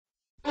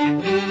The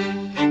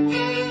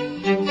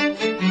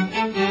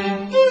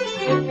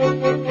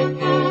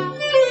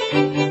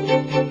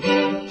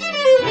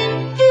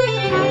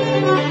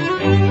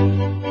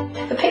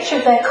picture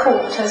of their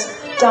court as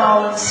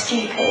dull and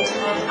stupid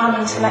and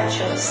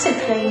unintellectual is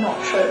simply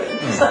not true.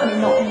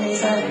 Certainly not in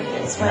these early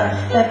years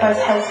when they're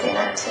both healthy and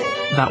active.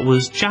 That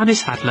was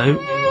Janice Hadlow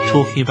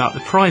talking about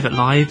the private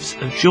lives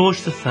of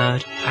George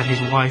III and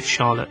his wife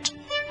Charlotte.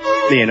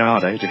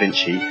 Leonardo da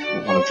Vinci,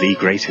 one of the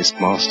greatest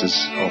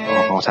masters of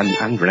art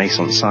and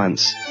Renaissance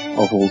science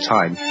of all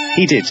time,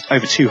 he did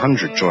over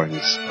 200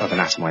 drawings of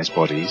anatomised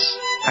bodies,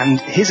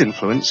 and his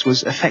influence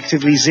was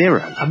effectively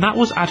zero. And that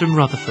was Adam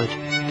Rutherford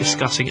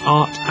discussing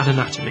art and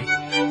anatomy.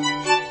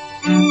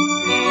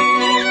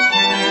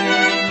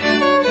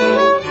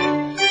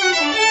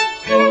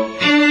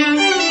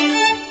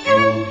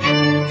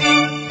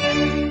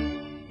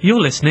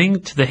 You're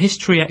listening to the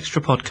History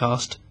Extra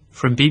podcast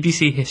from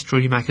BBC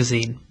History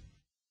Magazine.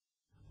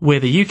 We're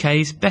the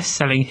UK's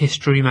best-selling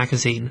history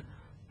magazine,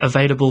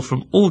 available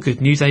from all good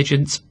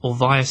newsagents or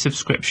via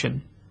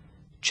subscription.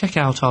 Check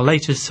out our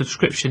latest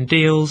subscription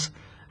deals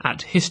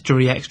at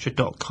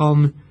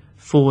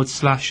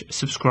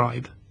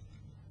historyextra.com/subscribe.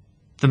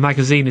 The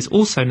magazine is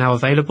also now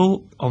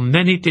available on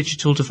many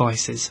digital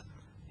devices,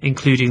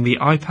 including the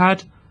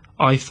iPad,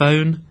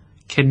 iPhone,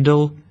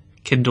 Kindle,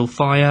 Kindle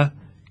Fire,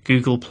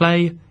 Google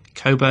Play,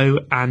 Kobo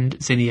and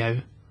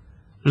Zinio.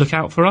 Look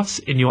out for us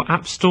in your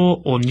App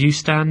Store or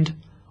newsstand,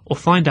 or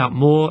find out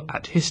more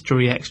at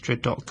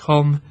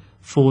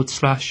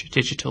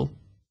historyextra.com/digital.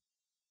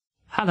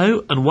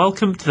 Hello and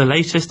welcome to the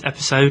latest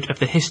episode of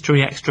the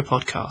History Extra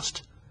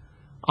podcast.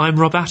 I'm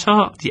Rob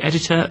Attar, the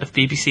editor of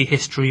BBC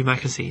History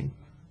Magazine.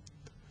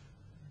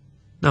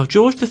 Now,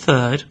 George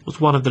III was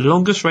one of the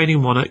longest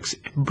reigning monarchs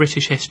in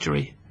British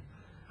history,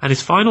 and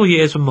his final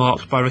years were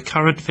marked by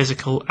recurrent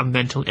physical and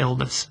mental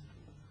illness.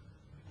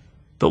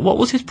 But what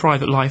was his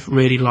private life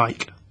really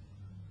like?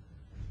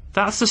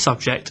 That's the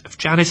subject of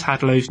Janice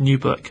Hadlow's new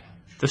book,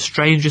 The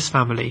Strangest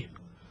Family,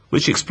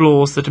 which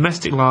explores the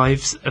domestic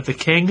lives of the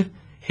King,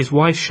 his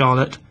wife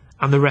Charlotte,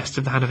 and the rest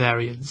of the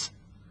Hanoverians.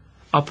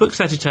 Our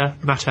book's editor,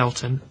 Matt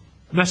Elton,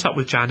 met up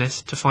with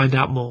Janice to find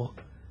out more,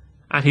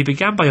 and he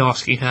began by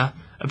asking her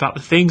about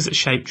the things that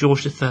shaped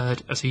George III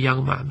as a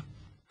young man.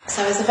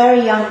 So as a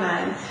very young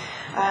man,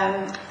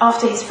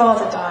 after his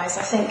father dies,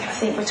 I think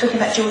we're talking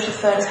about George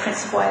III as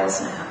Prince of Wales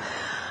now.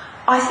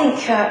 I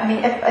think,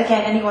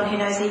 again, anyone who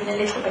knows even a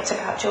little bit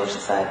about George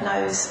III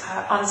knows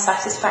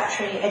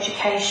unsatisfactory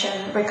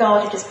education,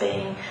 regarded as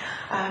being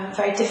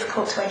very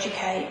difficult to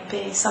educate,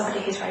 being somebody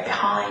who's very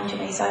behind. You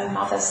know, his own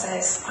mother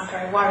says, "I'm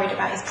very worried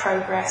about his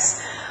progress,"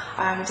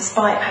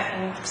 despite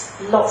having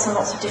lots and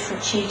lots of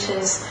different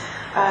tutors.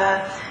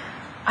 I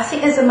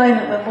think there's a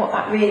moment when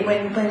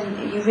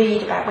you're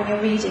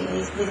reading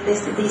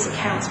these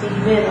accounts, where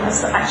you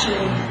realise that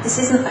actually this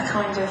isn't a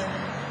kind of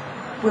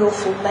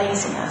willful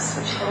laziness,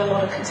 which a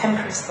lot of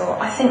contemporaries thought.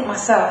 I think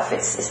myself,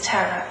 it's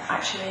terror,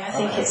 actually. I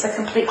think it's a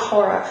complete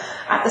horror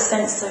at the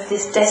sense of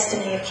this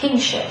destiny of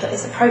kingship that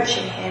is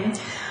approaching him,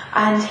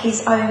 and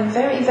his own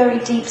very, very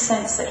deep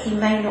sense that he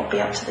may not be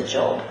up to the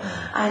job,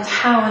 and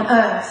how on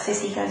earth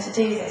is he going to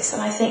do this?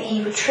 And I think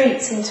he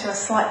retreats into a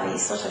slightly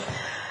sort of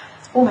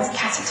almost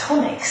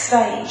catatonic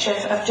stage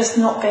of just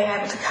not being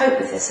able to cope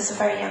with this as a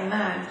very young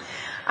man.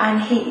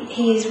 And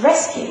he is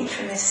rescued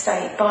from this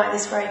state by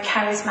this very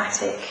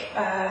charismatic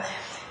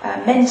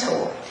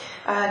mentor,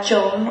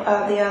 John,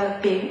 the Earl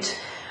of Bute,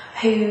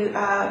 who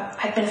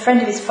had been a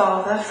friend of his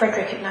father.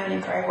 Frederick had known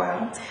him very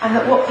well. And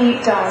that what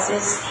Bute does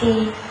is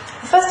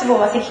first of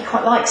all, I think he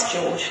quite likes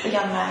George, the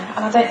young man,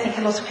 and I don't think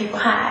a lot of people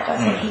had. I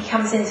think he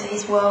comes into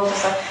his world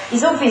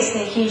he's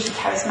obviously a hugely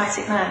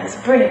charismatic man. There's a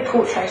brilliant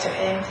portrait of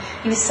him.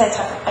 He was said to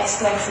have the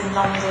best legs in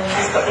London.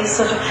 He's got these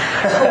sort of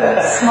tall,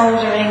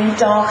 smouldering,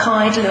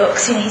 dark-eyed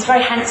looks. You know, he's a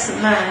very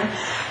handsome man,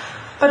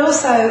 but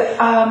also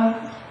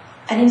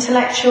an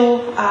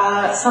intellectual,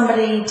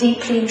 somebody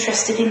deeply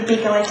interested in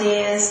big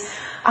ideas.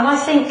 And I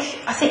think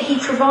he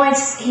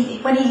provides,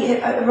 when he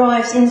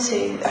arrives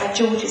into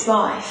George's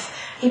life,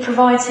 he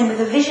provides him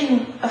with a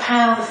vision of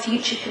how the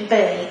future can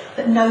be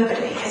that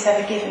nobody has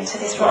ever given to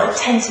this rather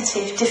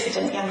tentative,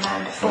 diffident young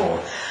man before.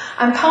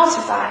 And part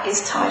of that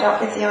is tied up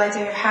with the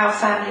idea of how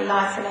family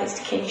life relates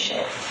to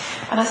kingship.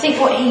 And I think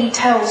what he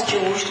tells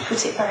George, to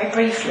put it very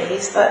briefly,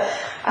 is that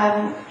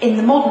in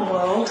the modern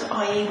world,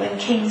 i.e. when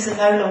kings are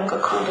no longer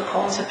called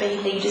upon to be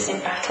leaders in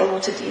battle or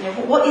to,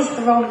 what is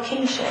the role of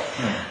kingship?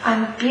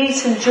 And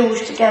Bute and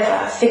George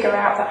together figure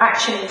out that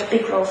actually the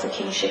big role for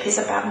kingship is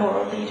about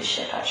moral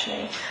leadership,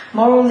 actually.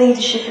 Moral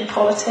leadership in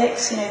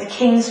politics. The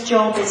king's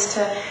job is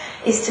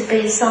to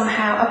be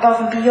somehow above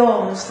and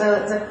beyond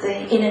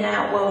the in and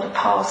out world of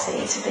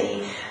party,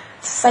 to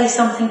say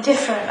something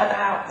different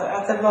about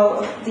the role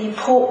of the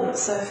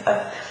importance of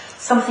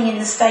something in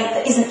the state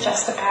that isn't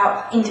just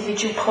about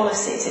individual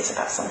policies, it's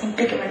about something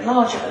bigger and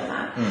larger than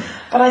that.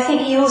 But I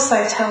think he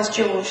also tells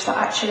George that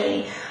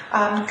actually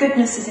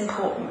Goodness is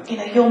important.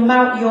 Your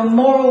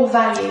moral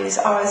values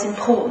are as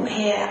important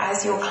here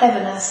as your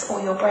cleverness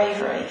or your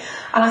bravery.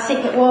 And I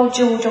think that while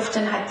George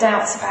often had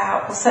doubts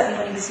about, well, certainly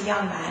when he was a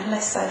young man,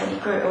 less so than he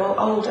grew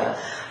older,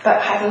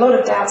 but had a lot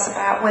of doubts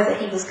about whether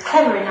he was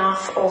clever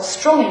enough or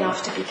strong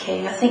enough to be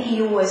king, I think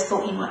he always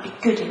thought he might be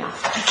good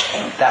enough to be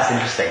king. That's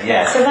interesting,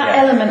 yeah. So that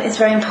element is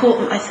very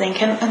important, I think,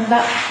 and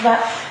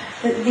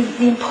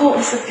the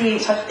importance of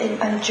Bute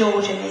and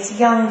George in these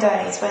young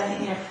days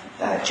when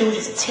George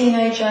is a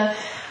teenager,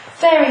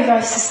 very,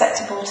 very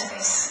susceptible to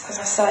this, as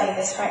I say,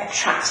 this very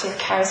attractive,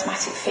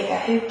 charismatic figure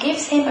who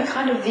gives him a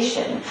kind of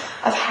vision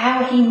of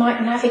how he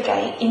might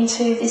navigate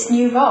into this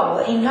new role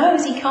that he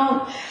knows he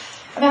can't.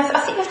 I mean, I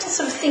think you have to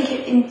sort of think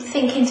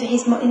into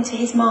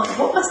his mind.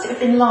 What must it have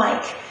been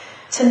like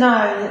to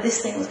know that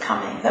this thing was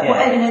coming?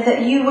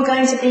 That you were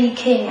going to be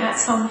king at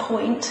some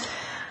point.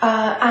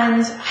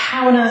 And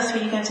how on earth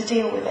were you going to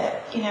deal with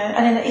it?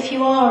 And if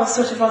you are a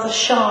sort of rather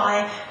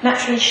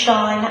naturally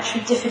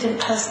diffident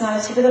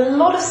personality with a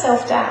lot of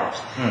self-doubt.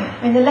 I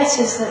mean, the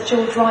letters that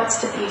George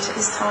writes to Bute at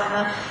this time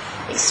are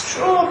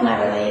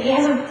extraordinarily. He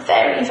has a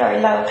very, very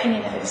low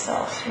opinion of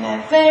himself.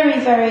 Very,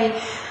 very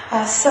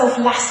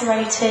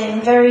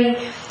self-lacerating, very,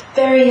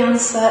 very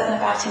uncertain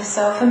about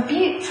himself. And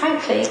Bute,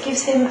 frankly,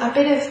 gives him a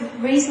bit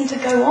of reason to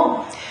go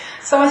on.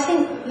 So I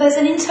think there's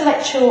an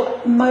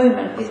intellectual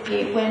moment with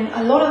Bute when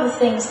a lot of the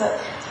things that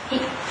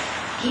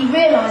he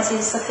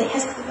realises, I think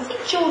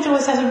George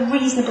always has a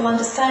reasonable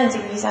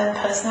understanding of his own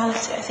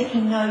personality. I think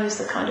he knows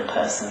the kind of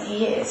person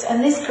he is.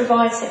 And this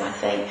provides him, I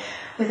think,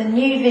 with a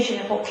new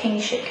vision of what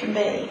kingship can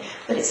be,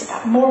 that it's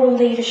about moral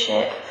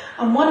leadership.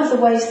 And one of the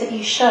ways that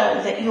you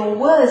show that you're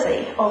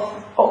worthy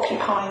of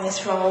occupying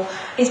this role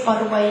is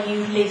by the way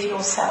you live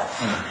yourself.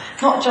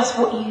 Not just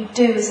what you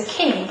do as a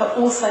king, but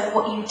also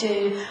what you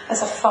do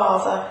as a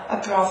father,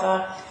 a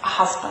brother, a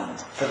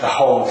husband. But the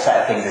whole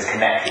set of things is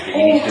connected.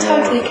 All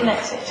totally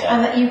connected. Yeah.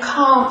 And that you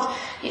can't,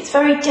 it's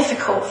very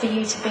difficult for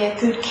you to be a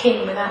good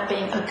king without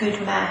being a good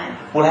man.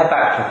 We'll head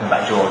back to talking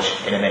about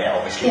George in a minute,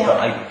 obviously, but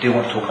I do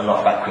want to talk a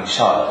lot about Queen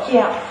Charlotte.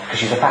 Yeah. Because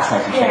she's a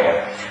fascinating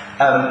figure.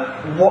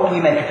 What do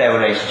you make of their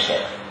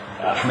relationship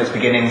from its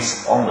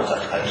beginnings onwards,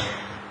 I suppose?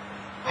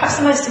 Perhaps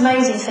the most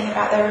amazing thing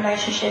about their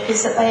relationship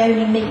is that they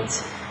only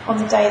meet on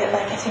the day that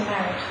they're getting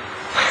married.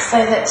 So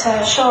that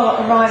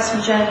Charlotte arrives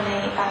from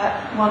Germany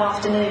one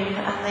afternoon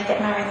and they get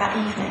married that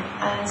evening.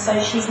 And so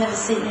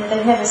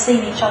they've never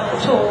seen each other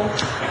at all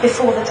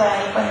before the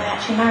day when they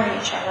actually marry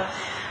each other.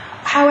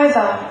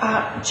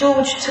 However,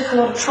 George took a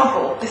lot of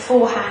trouble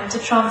beforehand to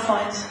try and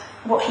find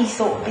what he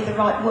thought would be the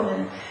right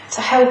woman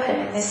to help him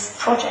in this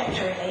project,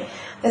 really.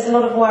 There's a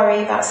lot of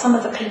worry about some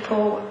of the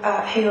people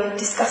who are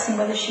discussing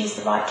whether she's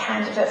the right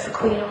candidate for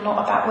Queen or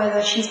not, about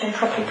whether she's been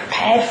properly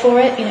prepared for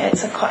it.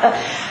 It's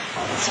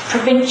a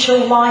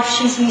provincial life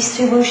she's used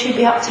to. Will she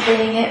be up to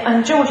being it?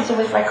 And George is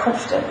always very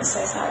confident and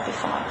says, no, it'll be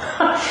fine.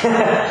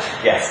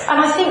 Yes.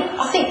 And I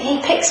think he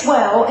picks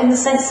well in the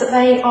sense that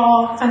they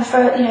are, and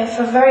for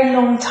a very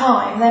long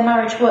time, their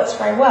marriage works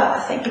very well, I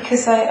think,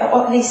 because they,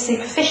 or at least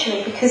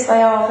superficially, because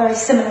they are very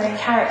similar in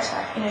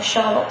character.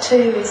 Charlotte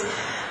too is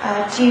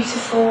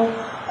dutiful,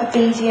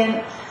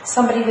 obedient,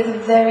 somebody with a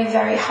very,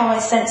 very high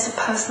sense of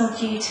personal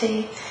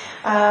duty,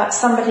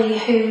 somebody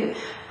who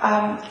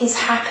is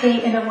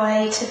happy in a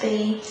way to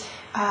be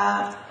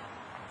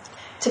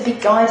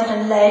guided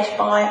and led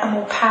by a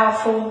more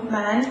powerful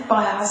man,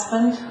 by her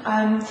husband,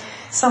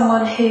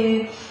 someone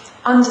who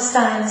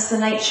understands the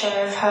nature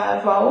of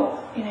her role.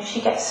 She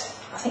gets,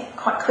 I think,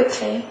 quite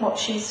quickly what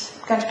she's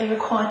going to be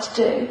required to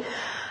do,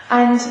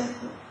 and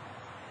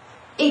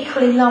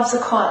equally loves a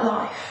quiet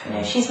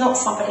life. She's not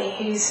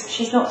somebody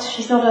she's not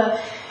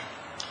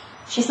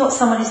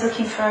someone who's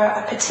looking for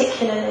a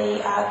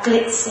particularly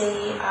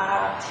glitzy,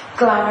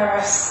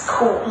 glamorous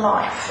court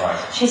life.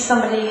 Right. She's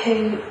somebody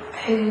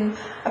who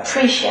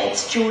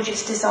appreciates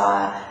George's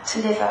desire to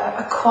live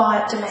a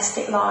quiet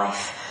domestic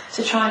life,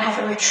 to try and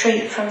have a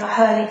retreat from the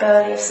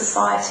hurly-burly of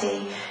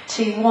society,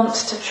 to want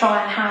to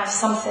try and have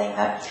something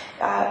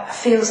that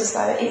feels as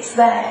though it's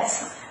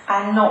theirs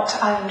and not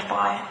owned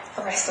by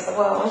the rest of the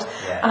world.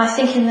 Yeah. And I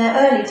think in their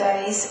early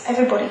days,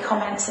 everybody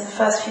comments in the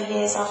first few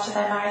years after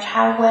their marriage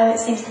how well it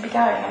seems to be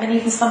going. I mean,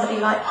 even somebody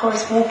like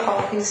Horace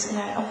Walpole, who's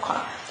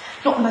quite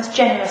not the most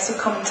generous of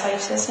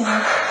commentators, says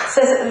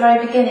at the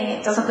very beginning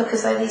it doesn't look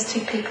as though these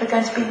two people are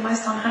going to be the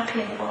most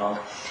unhappy in the world.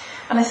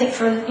 And I think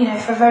for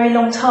a very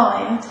long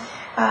time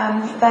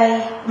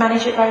they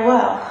manage it very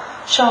well.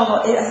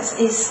 Charlotte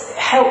is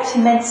helped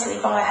immensely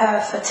by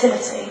her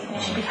fertility.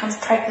 She becomes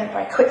pregnant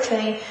very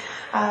quickly.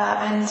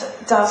 And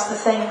does the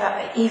thing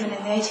that even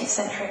in the 18th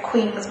century a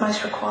queen was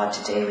most required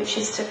to do, which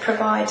is to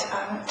provide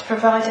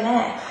an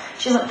heir.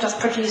 She doesn't just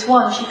produce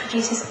one; she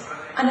produces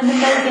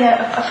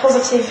a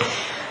positive,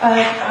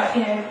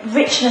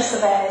 richness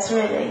of heirs,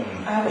 really,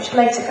 which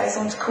later goes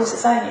on to cause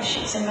its own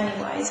issues in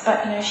many ways.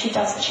 But she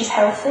does. She's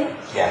healthy.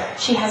 Yeah.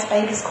 She has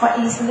babies quite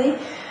easily.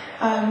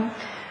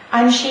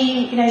 And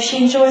she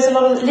enjoys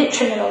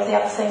literally a lot of the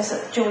other things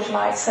that George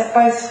likes. They're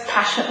both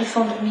passionately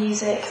fond of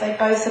music. They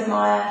both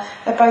admire.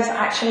 They both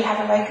actually have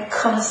a very good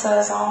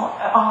connoisseur's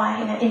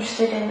eye.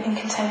 Interested in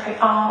contemporary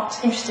art.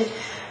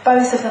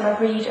 Both of them are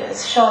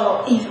readers.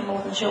 Charlotte even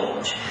more than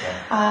George.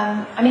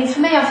 For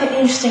me, I think the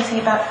interesting thing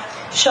about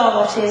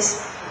Charlotte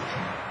is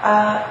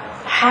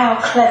how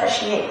clever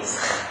she is,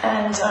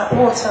 and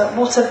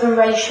what a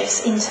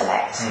voracious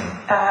intellect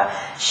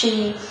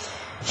she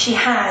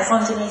has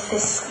underneath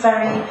this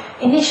very,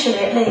 initially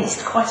at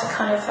least, quite a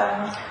kind of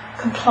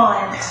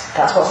compliant.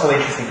 That's what's so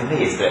interesting for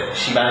me, is that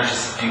she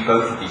manages to do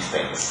both of these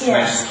things. She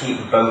manages to keep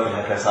them both in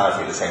her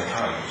personality at the same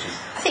time, which is...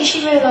 I think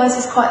she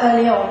realises quite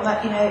early on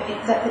that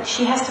that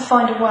she has to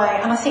find a way,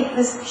 and I think in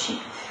the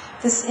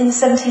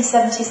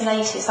 1770s and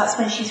 80s, that's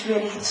when she's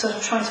really sort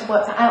of trying to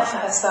work that out for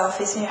herself,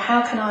 is,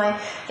 how can I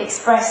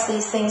express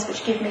these things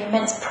which give me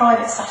immense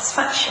private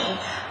satisfaction,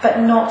 but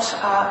not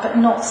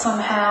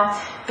somehow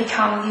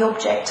become the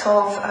object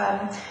of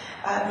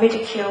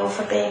ridicule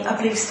for being a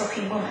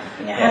blue-stocking woman.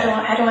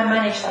 How do I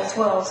manage those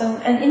worlds?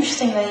 And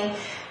interestingly,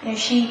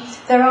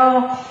 there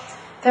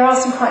are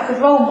some quite good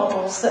role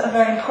models that are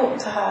very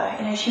important to her.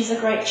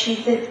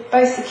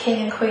 Both the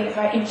King and Queen are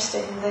very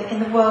interested in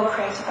the world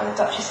created by the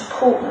Duchess of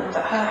Portland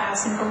at her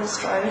house in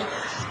Bulstrode,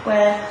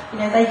 where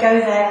they go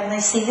there and they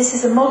see this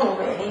is a model,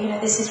 really.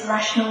 This is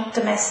rational,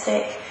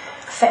 domestic,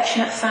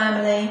 affectionate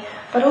family,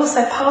 but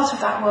also part of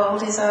that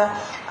world is a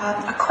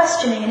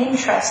questioning and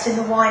interest in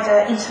the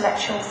wider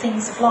intellectual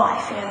things of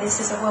life. This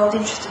is a world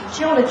interested in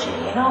geology,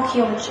 in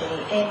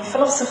archaeology, in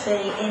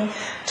philosophy, in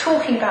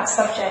talking about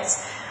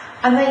subjects.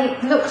 And they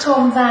looked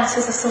on that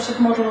as a sort of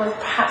model of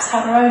perhaps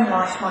how their own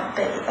life might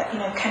be. That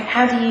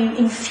how do you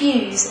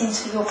infuse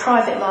into your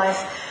private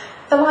life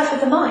the life of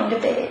the mind a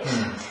bit?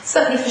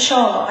 Certainly for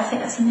Charlotte, I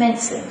think that's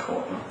immensely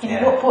important.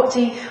 What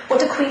do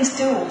queens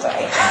do all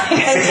day?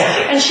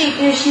 And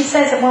she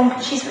says at one,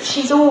 she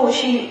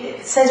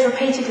says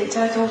repeatedly to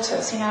her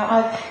daughters,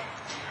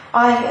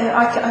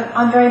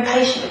 I'm very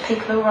impatient with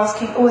people who are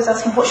always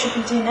asking, what should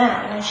we do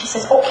now? And she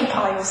says,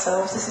 occupy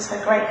yourselves. This is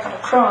her great kind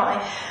of cry.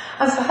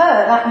 And for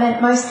her, that meant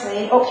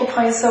mostly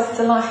occupy yourself with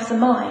the life of the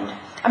mind.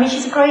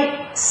 She's a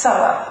great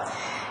sewer.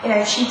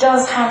 She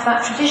does have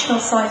that traditional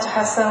side to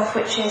herself,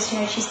 which is,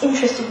 she's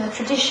interested in the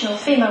traditional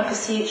female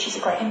pursuit. She's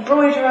a great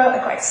embroiderer,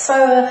 a great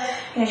sewer.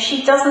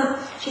 She's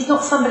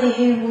not somebody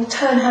who will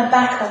turn her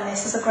back on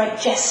this as a great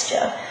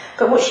gesture.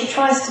 But what she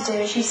tries to do,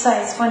 as you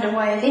say, is find a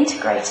way of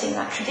integrating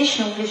that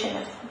traditional vision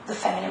of the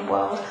feminine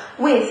world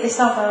with this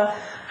other,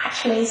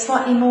 actually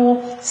slightly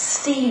more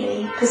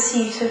steely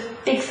pursuit of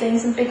big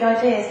things and big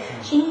ideas.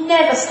 She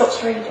never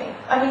stops reading.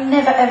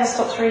 Never ever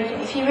stops reading.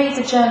 If you read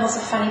the journals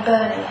of Fanny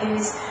Burney, who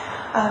is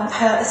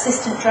her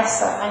assistant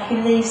dresser and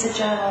who leaves a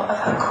journal of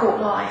her court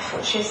life,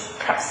 which is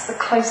perhaps the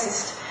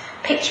closest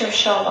picture of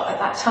Charlotte at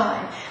that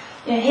time.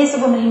 Here's a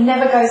woman who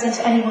never goes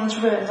into anyone's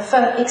room,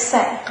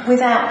 except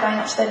without going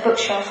up to their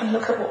bookshelf and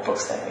look at what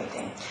books they're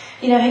reading.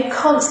 Who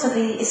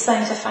constantly is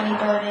saying to Fanny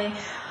Burney,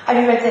 have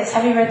you read this?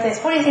 Have you read this?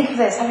 What do you think of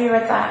this? Have you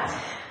read that?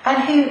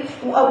 And who,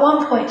 at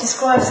one point,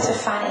 describes to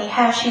Fanny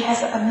how she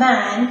has a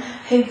man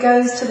who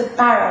goes to the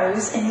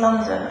Barrows in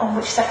London, on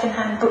which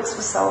second-hand books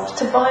were sold,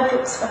 to buy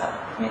books for her,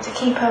 to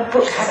keep her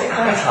book habit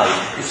going.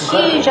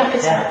 Huge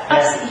appetite,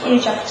 absolutely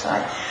huge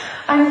appetite.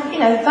 And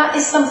that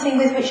is something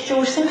with which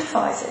George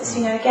sympathises.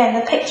 Again,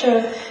 the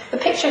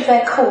picture of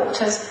their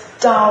court as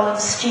dull and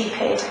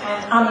stupid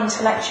and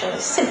unintellectual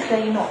is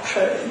simply not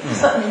true.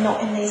 Certainly not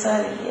in these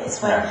early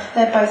years when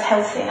they're both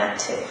healthy and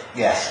active.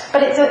 Yes.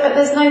 But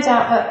there's no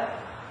doubt that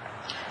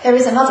there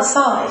is another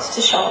side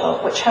to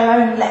Charlotte, which her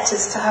own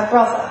letters to her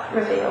brother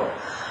reveal,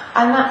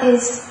 and that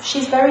is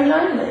she's very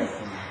lonely.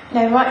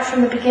 Right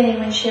from the beginning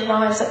when she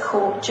arrives at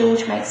court,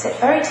 George makes it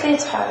very clear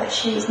to her that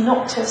she is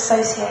not to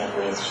associate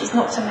with, she's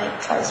not to make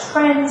close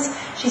friends,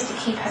 she's to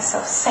keep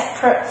herself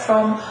separate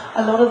from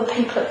a lot of the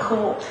people at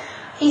court.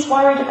 He's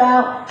worried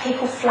about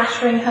people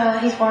flattering her,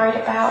 he's worried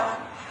about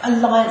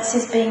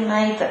alliances being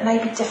made that may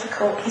be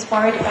difficult, he's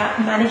worried about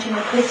managing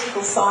the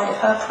political side of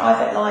her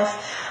private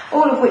life,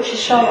 all of which, as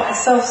Charlotte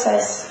herself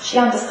says, she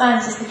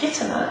understands is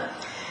legitimate.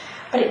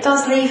 But it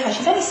does leave her,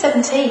 she's only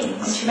 17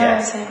 when she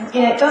marries him,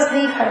 it does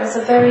leave her as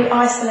a very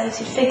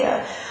isolated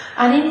figure.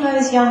 And in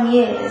those young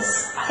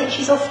years, I think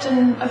she's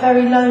often a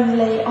very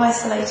lonely,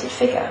 isolated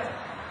figure.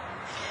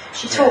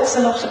 She talks a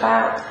lot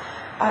about,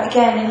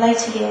 again, in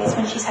later years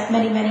when she's had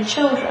many, many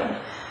children,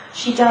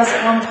 she does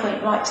at one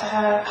point write to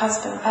her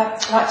husband, write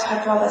to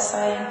her brother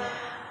saying,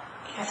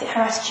 I think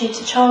her attitude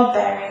to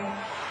childbearing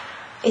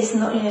is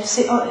not,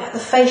 the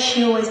face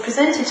she always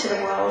presented to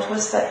the world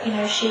was that,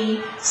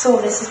 she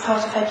saw this as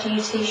part of her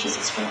duty, she's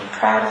extremely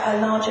proud of her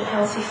large and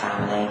healthy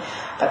family,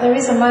 but there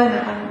is a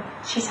moment when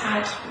she's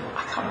had,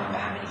 I can't remember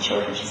how many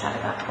children she's had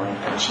at that point,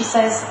 and she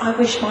says, I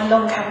wish my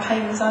long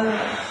campaign was over,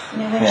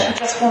 when she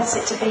just wants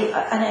it to be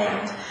an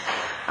end.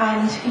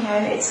 And,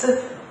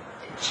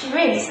 she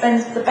really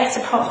spends the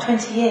better part of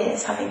 20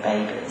 years having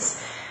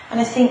babies, and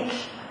I think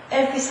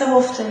every so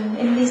often,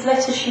 in these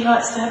letters she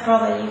writes to her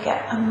brother, you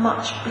get a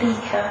much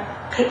bleaker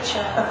picture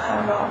of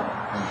her role.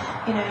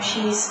 You know,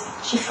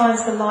 she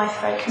finds the life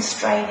very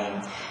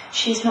constraining.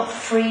 She's not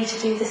free to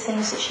do the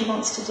things that she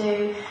wants to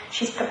do.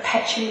 She's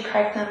perpetually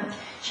pregnant.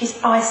 She's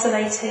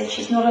isolated.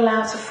 She's not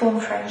allowed to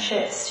form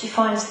friendships. She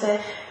finds the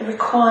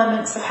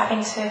requirements of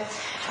having to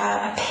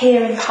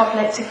appear in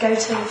public, to go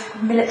to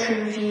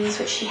military reviews,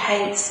 which she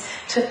hates,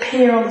 to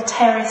appear on the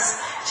terrace,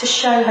 to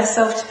show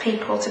herself to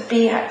people, to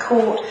be at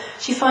court.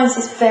 She finds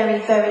this very,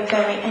 very,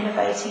 very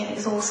enervating and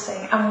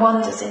exhausting, and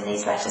wonders in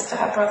these letters to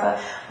her brother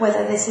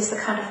whether this is the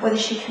kind of, whether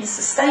she can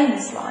sustain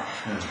this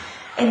life.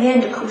 In the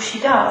end, of course, she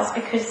does,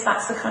 because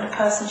that's the kind of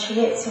person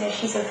she is. You know,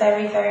 she's a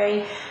very,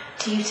 very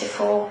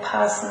dutiful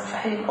person for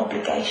whom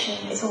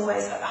obligation is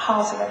always at the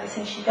heart of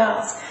everything she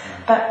does.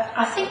 But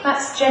I think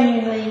that's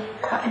genuinely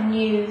quite a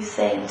new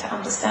thing to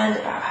understand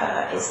about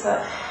her, is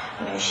that,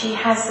 you know, she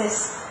has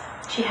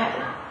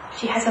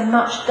a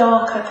much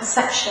darker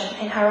perception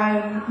in her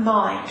own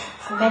mind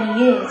for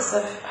many years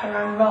of her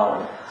own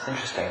role. It's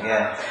interesting,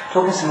 yeah.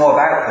 Talking some more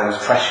about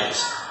those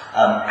pressures,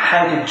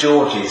 how did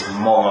George's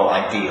moral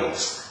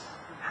ideals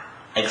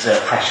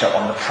exert pressure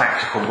on the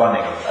practical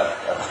running of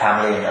the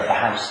family and of the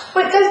house?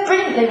 Well, it goes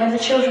brilliantly when the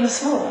children are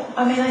small.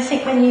 I mean, I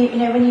think when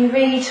you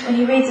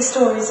read the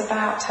stories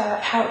about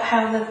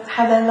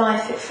how their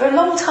life, for a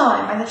long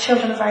time when the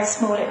children are very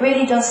small, it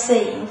really does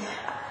seem,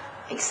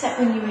 except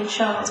when you read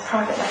Charlotte's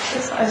private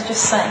letters, I was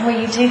just saying, where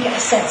you do get a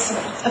sense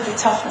of the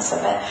toughness of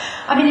it.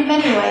 I mean, in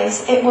many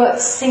ways,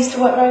 seems to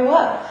work very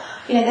well.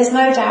 You know, there's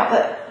no doubt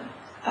that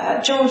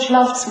George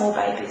loved small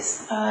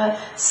babies,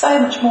 so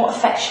much more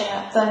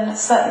affectionate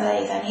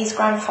than his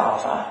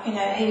grandfather, you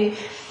know,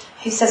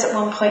 who says at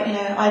one point, you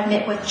know, I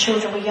admit when the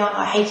children were young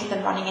I hated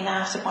them running in and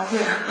out of my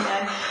room, you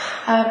know.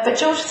 But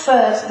George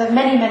III, there are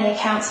many, many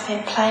accounts of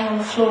him playing on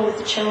the floor with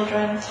the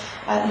children,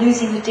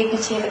 losing the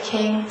dignity of a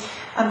king,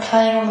 and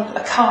playing on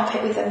a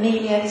carpet with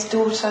Amelia, his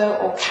daughter,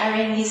 or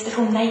carrying his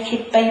little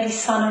naked baby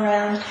son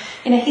around.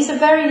 You know, he's a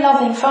very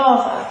loving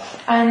father,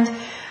 and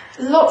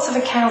lots of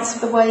accounts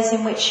of the ways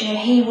in which, you know,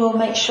 he will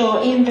make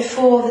sure, even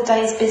before the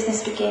day's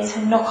business begins,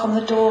 he'll knock on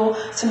the door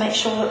to make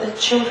sure that the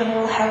children are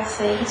all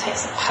healthy. He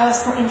takes a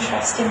personal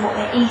interest in what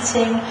they're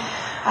eating.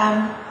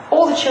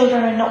 All the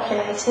children are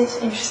inoculated,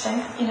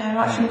 interesting, you know,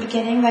 right from the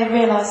beginning. They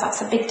realise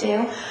that's a big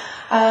deal.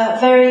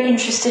 Very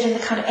interested in the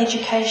kind of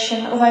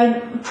education,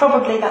 although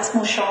probably that's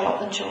more Charlotte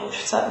than George,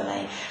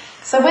 certainly.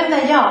 So when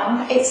they're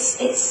young,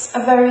 it's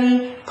a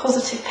very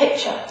positive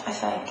picture, I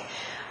think.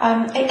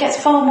 It gets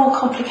far more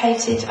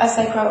complicated as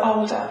they grow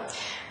older,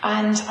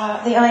 and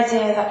the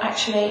idea that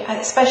actually,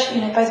 especially,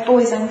 you know, both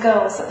boys and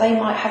girls, that they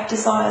might have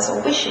desires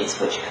or wishes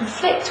which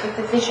conflict with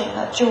the vision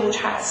that George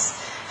has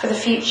for the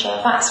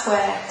future. That's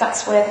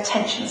where the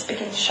tensions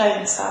begin to show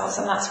themselves,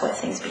 and that's where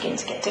things begin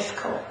to get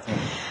difficult.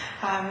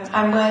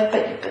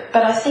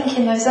 But I think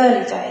in those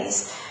early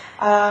days,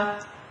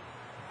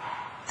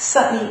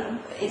 certainly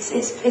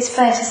it's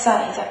fair to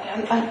say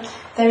that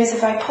there is a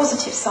very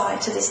positive side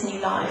to this new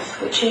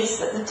life, which is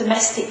that the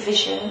domestic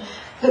vision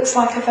looks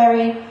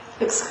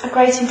a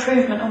great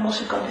improvement on what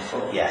had gone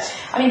before. Yes.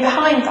 I mean,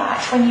 behind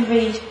that, when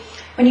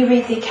you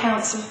read the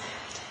accounts of,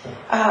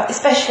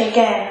 especially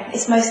again,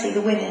 it's mostly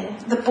the women,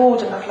 the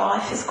boredom of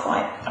life is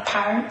quite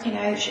apparent. You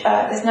know,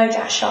 there's no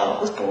doubt Charlotte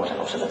was bored a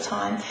lot of the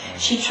time.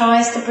 She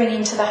tries to bring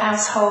into the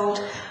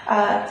household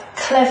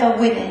clever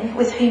women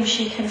with whom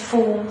she can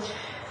form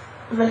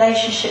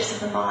relationships of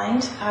the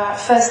mind.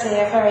 Firstly,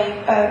 a very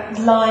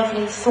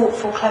lively,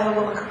 thoughtful, clever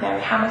woman called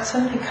Mary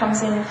Hamilton, who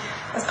comes in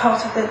as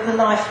part of the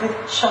life with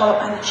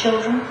Charlotte and the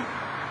children.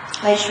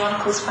 Later on, of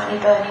course, Fanny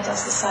Burney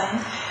does the same.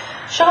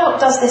 Charlotte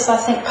does this, I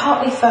think,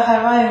 partly for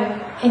her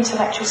own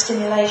intellectual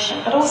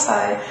stimulation, but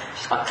also,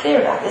 she's quite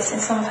clear about this in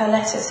some of her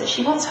letters, that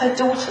she wants her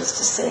daughters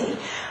to see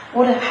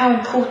how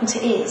important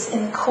it is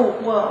in the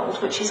court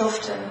world, which is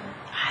often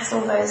has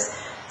all those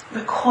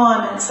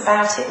requirements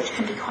about it which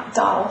can be quite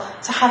dull,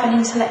 to have an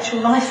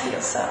intellectual life for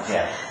yourself.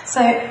 Yeah.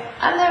 So,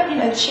 and there, you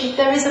know,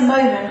 there is a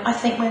moment, I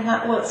think, when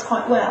that works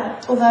quite well,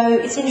 although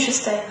it's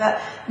interesting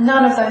that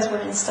none of those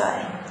women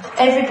stay.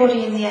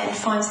 Everybody in the end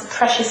finds the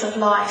pressures of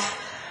life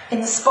in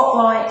the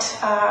spotlight,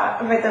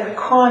 the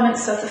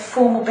requirements of the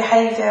formal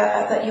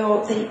behaviour,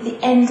 the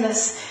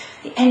endless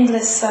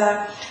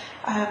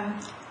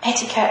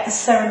etiquette and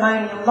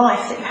ceremonial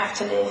life that you have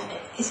to live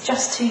is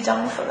just too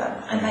dull for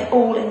them, and they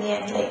all in the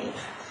end leave.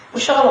 Well,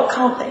 Charlotte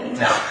can't leave.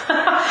 No.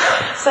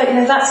 So, you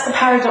know, that's the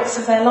paradox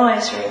of their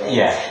lives, really.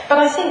 Yeah. But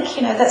I think,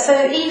 you know, that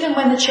so even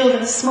when the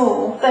children are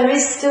small, there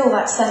is still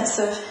that sense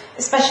of,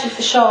 especially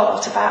for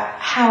Charlotte, about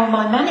how am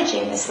I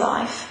managing this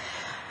life?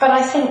 But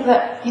I think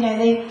that, you know,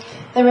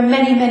 there are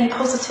many, many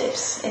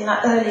positives in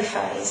that early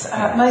phase,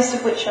 most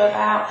of which are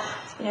about,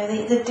 you know,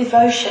 the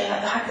devotion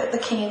that the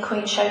King and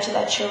Queen show to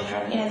their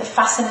children, you know, the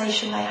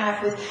fascination they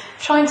have with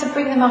trying to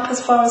bring them up as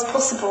far as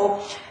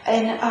possible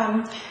in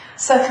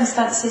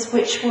circumstances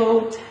which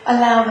will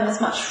allow them as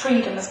much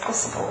freedom as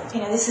possible.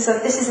 You know, this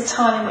is a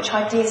time in which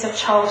ideas of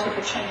childhood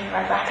were changing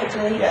very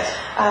rapidly. Yes.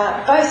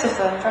 Both of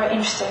them, very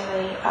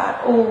interestingly,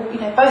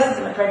 both of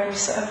them have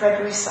read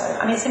Rousseau.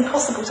 I mean, it's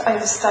impossible to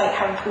overstate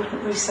how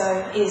important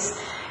Rousseau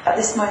is at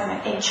this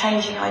moment in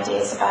changing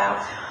ideas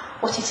about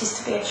what it is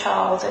to be a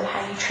child and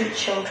how you treat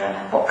children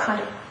and what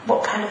kind of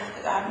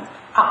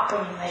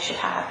upbringing they should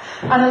have.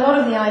 And a lot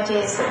of the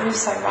ideas that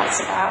Rousseau writes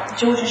about,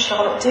 George and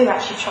Charlotte do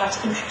actually try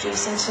to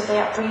introduce into the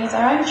upbringing of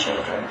their own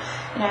children.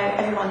 You know,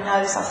 everyone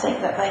knows, I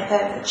think, that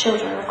the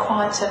children are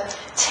required to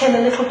till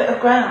a little bit of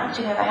ground.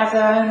 You know, they have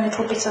their own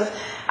little bit of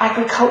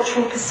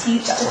agricultural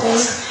pursuits to do.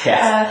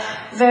 Yes.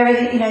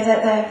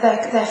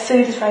 Their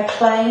food is very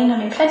plain. I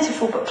mean,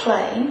 plentiful but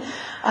plain.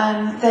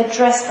 They're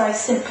dressed very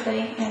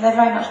simply. You know, they're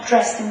very much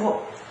dressed in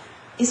what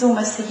is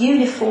almost the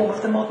uniform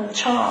of the modern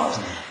child.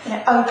 You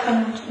know,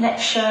 open neck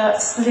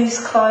shirts, loose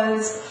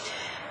clothes.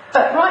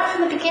 But right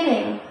from the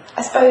beginning,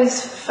 I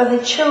suppose for the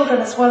children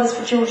as well as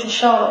for George and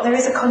Charlotte, there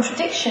is a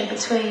contradiction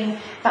between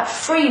that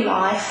free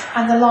life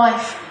and the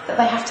life that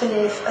they have to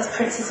live as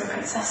princes and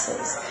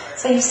princesses.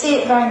 So you see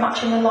it very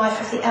much in the life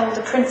of the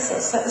elder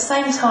princes. So at the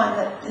same time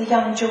that the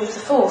young George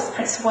IV,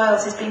 Prince of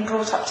Wales, is being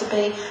brought up to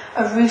be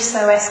a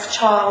Rousseau-esque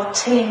child,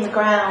 tilling the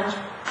ground.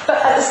 But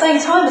at the same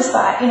time as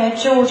that, you know,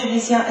 George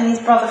and his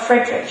brother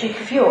Frederick, Duke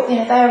of York, you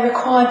know, they are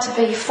required to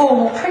be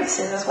formal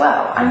princes as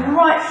well. And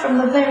right from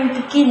the very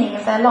beginning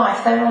of their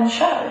life, they're on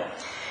show.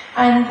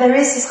 And there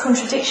is this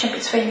contradiction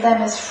between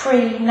them as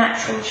free,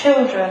 natural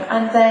children,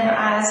 and then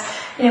as,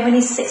 you know, when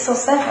he's 6 or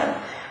 7,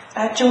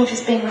 George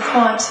is being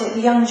required to,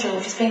 the young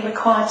George is being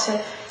required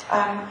to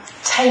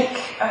take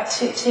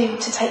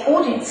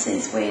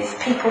audiences with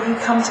people who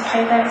come to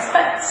pay their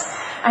respects,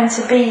 and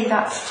to be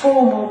that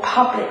formal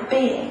public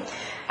being.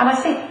 And I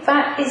think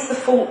that is the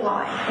fault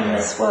line in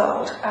this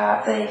world,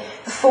 the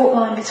fault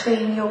line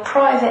between your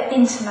private,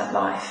 intimate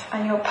life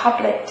and your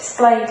public,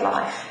 displayed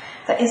life,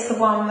 that is the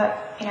one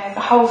that, you know, the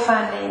whole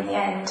family in the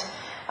end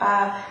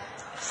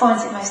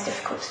finds it most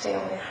difficult to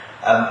deal with.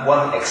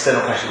 One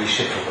external question we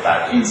should talk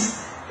about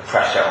is the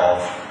pressure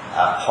of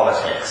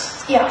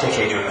politics,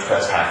 particularly during the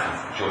first half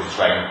of George's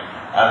reign.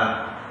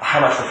 How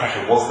much of the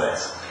pressure was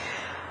this?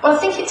 Well, I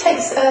think it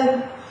takes...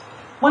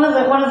 One of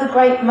the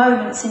great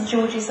moments in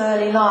George's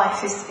early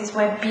life is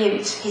when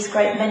Bute, his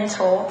great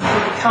mentor,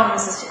 who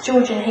becomes,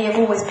 George and he have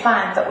always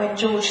planned that when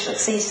George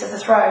succeeds to the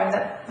throne,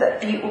 that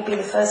Bute will be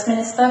the first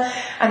minister,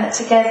 and that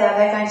together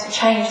they're going to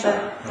change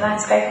the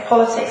landscape of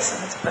politics,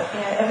 and you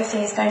know,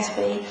 everything is going to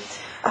be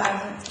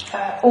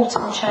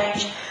altered and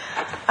changed.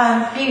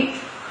 Bute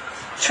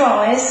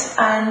tries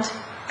and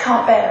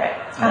can't bear it.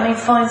 I mean,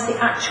 finds the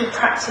actual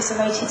practice of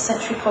 18th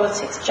century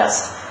politics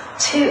just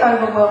too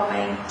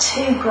overwhelming,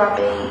 too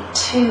grubby,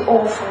 too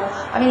awful.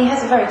 I mean, he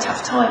has a very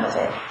tough time of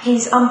it.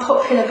 He's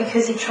unpopular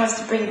because he tries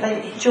to bring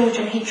George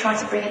and he try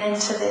to bring an end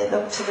to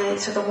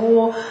the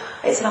war.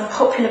 It's an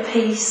unpopular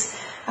peace.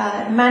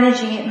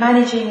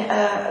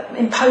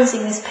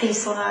 Imposing this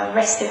peace on a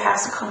restive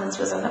House of Commons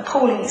was an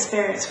appalling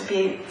experience for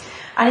Bute.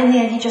 And in the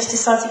end, he just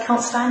decides he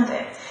can't stand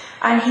it,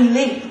 and he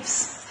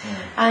leaves.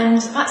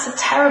 And that's a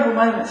terrible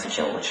moment for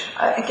George.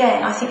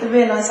 Again, I think the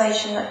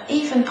realisation that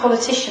even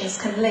politicians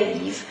can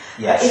leave.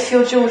 Yes. If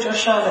you're George or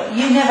Charlotte,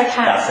 you never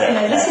can. That's it, you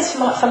know, this is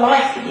for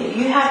life for you.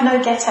 You have no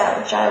get out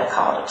of jail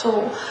card at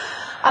all.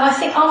 And I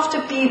think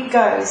after Bute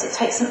goes, it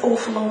takes an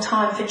awful long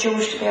time for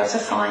George to be able to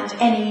find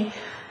any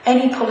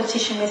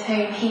politician with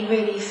whom he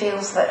really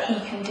feels that he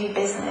can do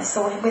business,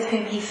 or with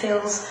whom he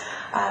feels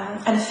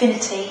an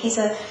affinity.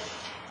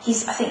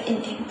 I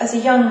think, as a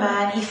young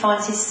man, he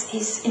finds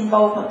his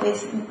involvement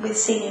with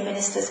senior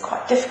ministers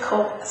quite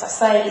difficult. As I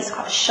say, he's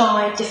quite a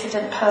shy,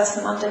 diffident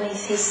person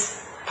underneath his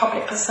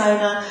public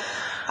persona,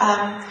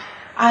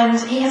 and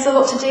he has a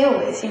lot to deal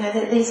with. You know,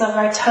 these are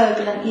very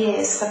turbulent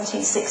years,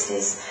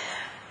 1760s,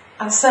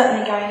 and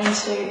certainly going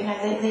into, you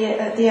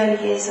know, the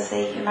early years of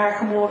the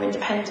American War of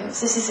Independence.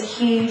 This is a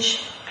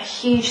huge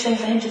thing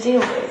for him to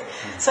deal with.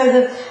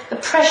 So the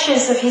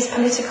pressures of his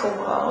political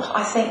world,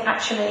 I think,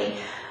 actually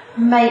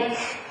make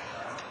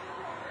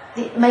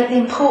the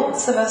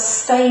importance of a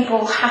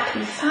stable,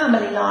 happy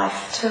family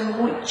life to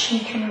which he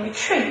can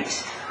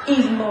retreat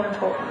even more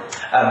important.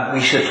 We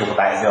should talk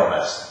about his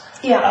illness.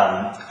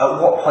 Yeah. At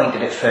what point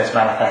did it first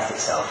manifest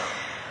itself?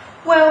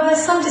 Well,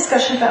 there's some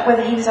discussion about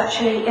whether he was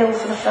actually ill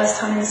for the first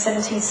time in the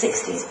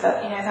 1760s,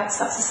 but you know, that's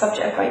a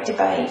subject of great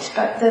debate.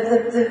 But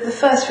the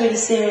first really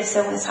serious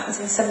illness happens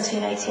in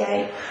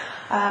 1788,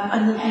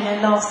 and you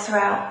know,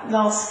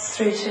 lasts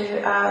through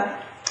to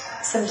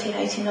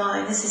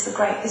 1789. This is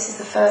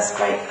the first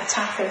great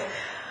attack of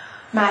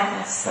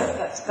madness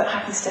that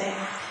happens to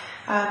him.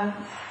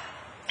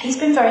 He's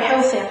been very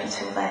healthy up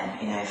until then.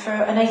 You know, for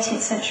an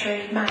 18th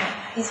century man,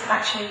 he's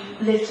actually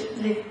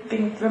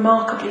been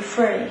remarkably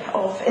free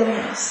of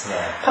illness.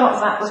 Yeah. Part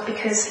of that was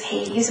because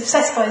he was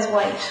obsessed by his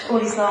weight all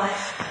his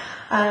life.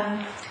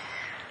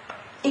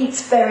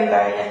 eats very,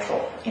 very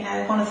little. You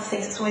know, one of the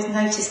things that's always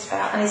noticed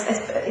about and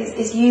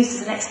is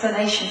used as an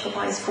explanation for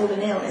why he's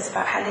fallen ill is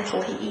about how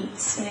little he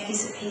eats. You know,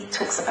 he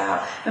talks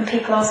about, when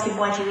people ask him,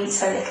 why do you eat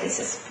so little, he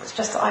says, it's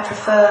just that I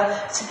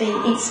prefer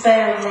to eat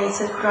sparingly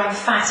to growing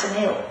fat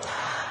and ill.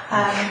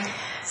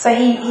 So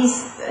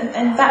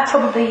and that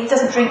probably, he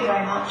doesn't drink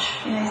very much.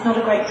 You know, he's not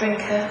a great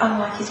drinker,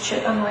 unlike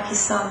his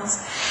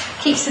sons.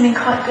 Keeps them in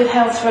quite good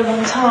health for a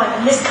long time,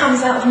 and this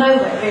comes out of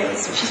nowhere, really,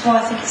 which is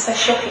why I think it's so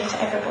shocking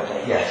to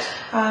everybody. Yes.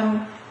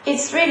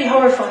 It's really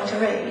horrifying to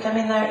read. I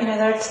mean,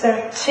 there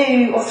are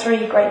 2 or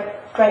 3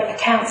 great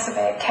accounts of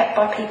it kept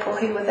by people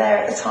who were there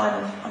at the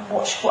time and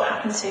watched what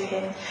happened to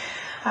him.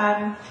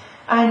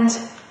 And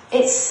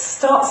it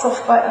starts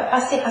off by,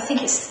 I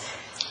think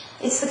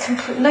it's the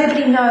complete,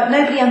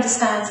 nobody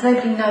understands,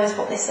 nobody knows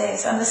what this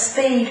is, and the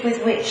speed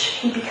with which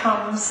he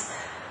becomes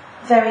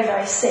very,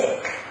 very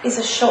sick is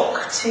a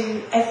shock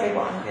to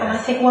everyone. Yeah. And I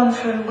think one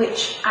from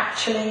which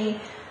actually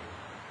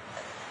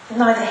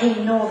neither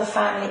he nor the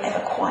family ever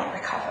quite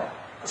recover.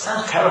 It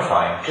sounds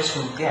terrifying, just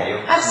from,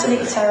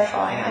 absolutely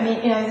terrifying. Yeah. I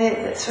mean, you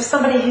know, for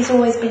somebody who's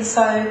always been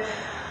so,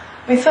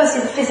 I mean,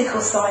 firstly the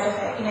physical side of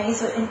it, you know,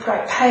 he's in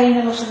great pain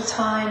a lot of the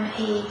time,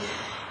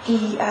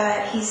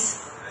 he's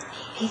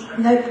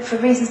for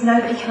reasons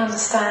nobody can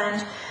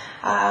understand,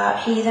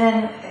 he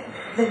then,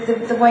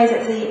 the way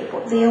that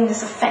the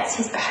illness affects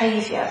his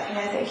behaviour, you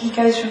know, that he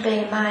goes from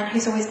being a man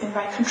who's always been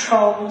very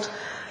controlled,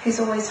 who's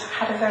always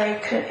had a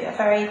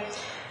very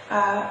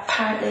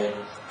apparently,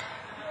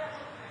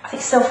 I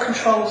think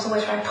self-control was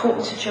always very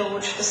important to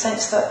George, the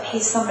sense that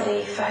he's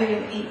somebody for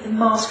whom the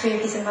mastery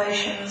of his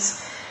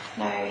emotions,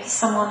 you know, he's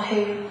someone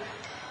who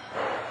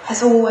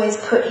has always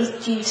put his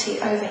duty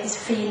over his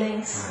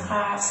feelings,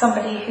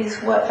 somebody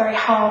who's worked very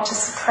hard to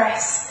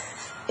suppress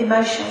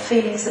emotional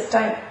feelings that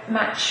don't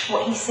match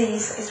what he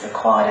sees is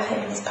required of him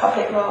in his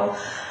public role.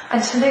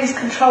 And to lose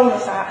control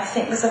of that, I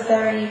think, was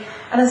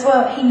and as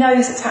well, he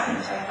knows it's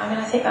happening to him. I mean,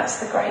 I think that's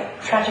the great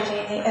tragedy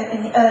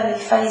in the early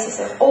phases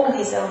of all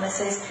his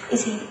illnesses,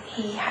 is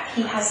he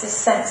has this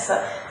sense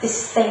that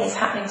this thing is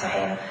happening to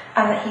him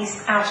and that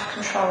he's out of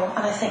control.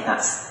 And I think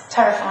that's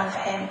terrifying for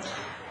him.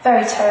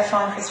 Very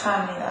terrifying for his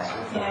family,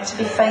 though, you know, to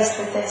be faced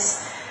with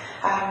this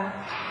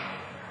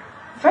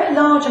very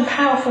large and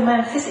powerful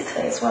man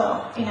physically as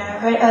well. You know,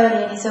 very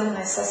early in his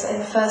illness, as in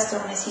the first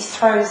illness, he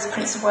throws the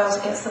Prince of Wales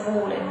against the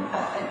wall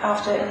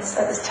at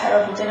this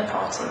terrible dinner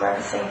party where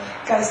everything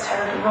goes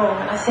terribly wrong.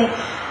 And I think,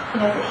 you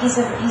know, that he's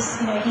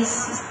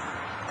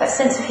that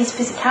sense of his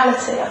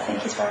physicality, I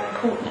think, is very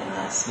important in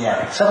this.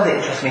 Yeah, something that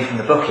interests me from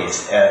the book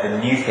is the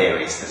new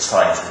theories that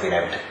science has been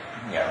able to,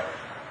 you know,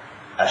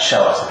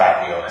 show us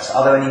about the illness.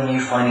 Are there any new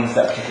findings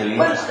that are particularly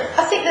interesting?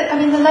 I think that, I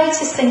mean, the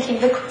latest thinking,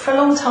 for a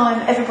long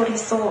time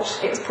everybody's thought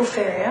it was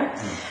porphyria.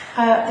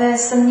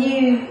 There's some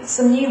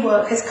new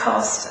work has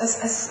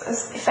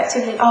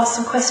effectively asked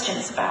some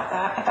questions about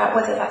that, about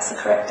whether that's the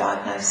correct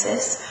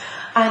diagnosis,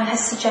 and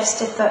has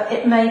suggested that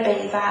it may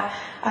be that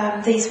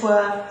these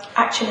were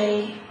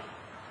actually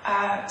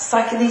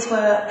these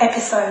were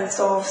episodes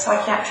of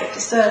psychiatric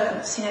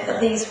disturbance, you know, that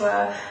these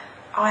were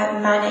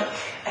manic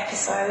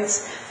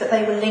episodes, that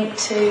they were linked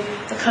to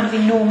the kind of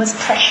enormous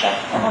pressure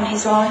on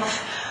his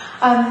life.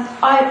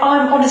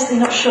 I'm honestly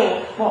not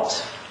sure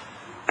what.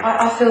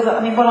 I feel that, I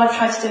mean, what I've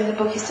tried to do in the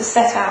book is to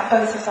set out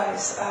both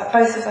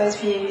of those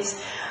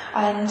views,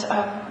 and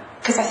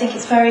because I think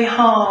it's very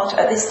hard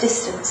at this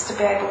distance to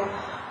be able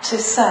to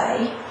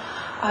say.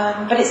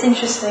 But it's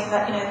interesting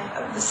that, you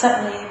know,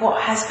 certainly what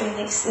has been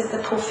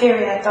the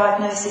porphyria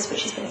diagnosis,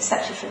 which has been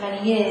accepted for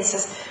many years,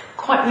 has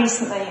quite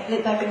recently,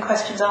 there have been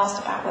questions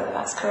asked about whether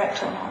that's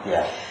correct or not.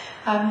 Yeah.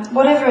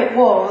 Whatever it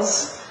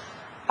was,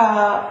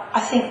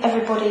 I think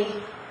everybody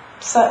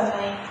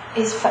certainly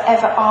is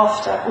forever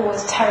after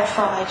always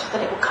terrified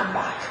that it will come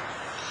back.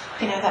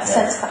 You know, that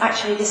sense that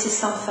actually this is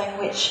something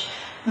which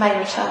may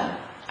return,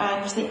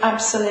 and the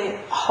absolute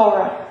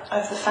horror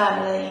of the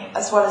family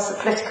as well as the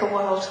political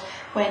world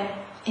when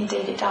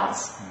indeed it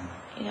does.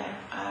 You know,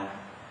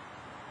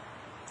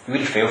 you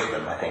really feel for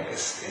them, I think,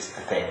 is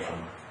the thing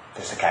from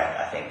this account.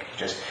 I think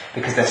just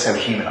because they're so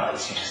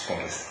humanised, you just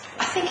think it's.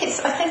 I think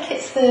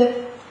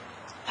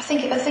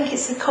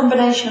it's the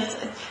combination of,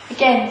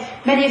 again,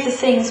 many of the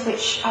things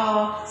which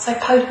are so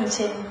potent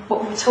in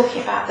what we were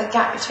talking about. The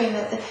gap between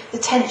the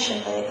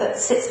tension that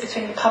sits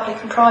between the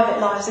public and private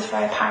lives is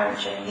very apparent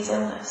during his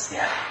illness.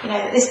 Yeah. You know,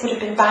 that this would have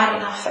been bad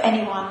enough for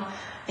anyone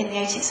in the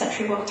 18th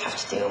century world to have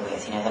to deal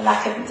with, you know, the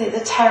lack of the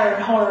terror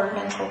and horror of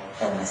mental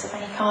illness of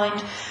any kind,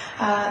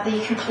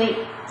 the complete,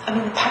 I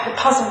mean, the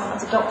puzzlement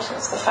of the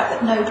doctors, the fact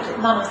that none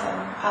of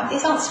them,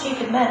 these aren't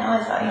stupid men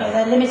either, you know,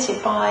 they're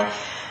limited by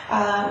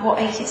what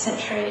 18th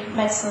century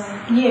medicine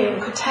knew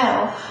and could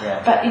tell,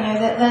 but, you know,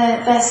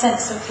 their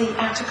sense of the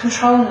out of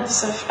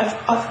controlness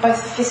of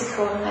both the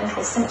physical and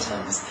mental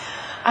symptoms,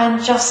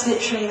 and just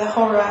literally the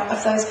horror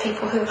of those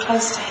people who are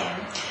close to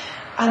him.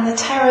 And the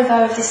terror,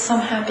 though, of this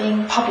somehow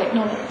being public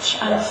knowledge,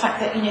 and the fact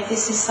that, you know,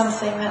 this is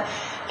something that,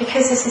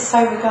 because this is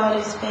so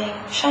regarded as being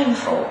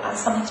shameful and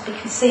something to be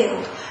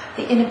concealed,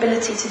 the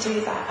inability to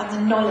do that and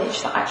the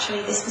knowledge that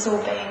actually this was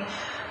all being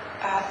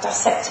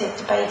dissected,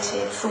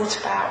 debated, thought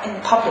about in the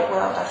public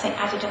world, I think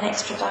added an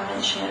extra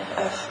dimension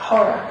of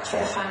horror for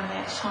the family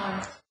at the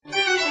time.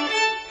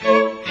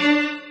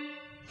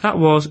 That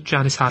was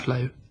Janice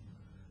Hadlow.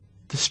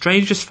 The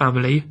Strangest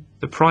Family,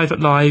 The Private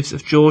Lives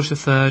of George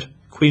III,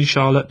 Queen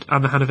Charlotte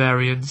and the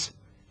Hanoverians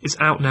is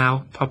out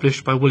now,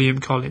 published by William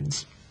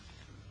Collins.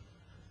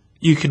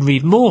 You can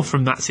read more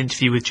from Matt's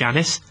interview with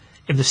Janice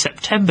in the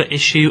September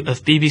issue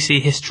of BBC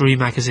History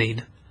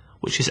magazine,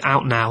 which is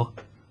out now.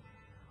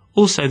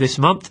 Also this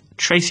month,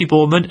 Tracy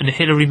Borman and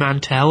Hilary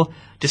Mantel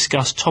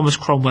discuss Thomas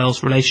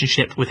Cromwell's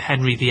relationship with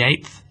Henry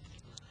VIII.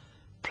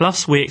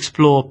 Plus, we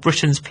explore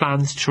Britain's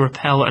plans to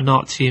repel a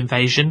Nazi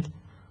invasion,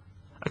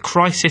 a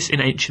crisis in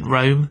ancient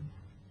Rome,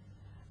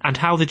 and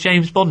how the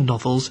James Bond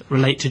novels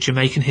relate to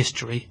Jamaican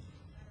history.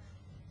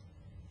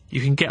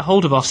 You can get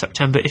hold of our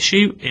September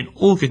issue in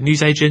all good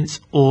newsagents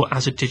or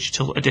as a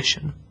digital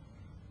edition.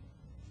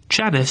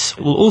 Janice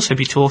will also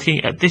be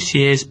talking at this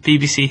year's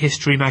BBC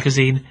History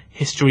magazine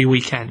History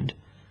Weekend,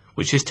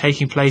 which is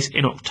taking place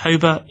in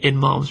October in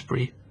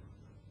Malmesbury.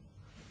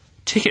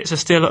 Tickets are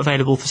still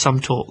available for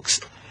some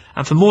talks,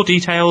 and for more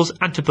details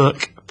and to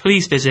book,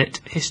 please visit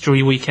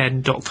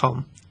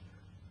historyweekend.com.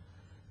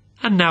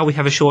 And now we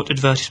have a short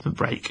advertisement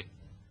break.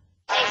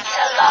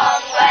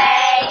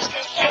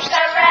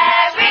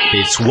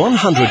 It's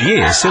 100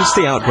 years since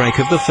the outbreak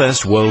of the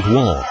First World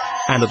War,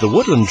 and at the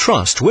Woodland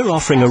Trust we're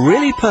offering a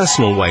really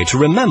personal way to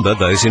remember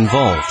those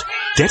involved,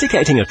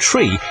 dedicating a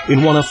tree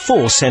in one of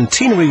 4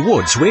 centenary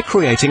woods we're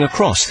creating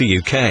across the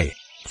UK.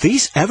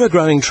 These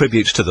ever-growing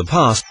tributes to the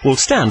past will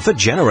stand for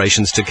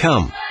generations to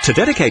come. To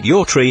dedicate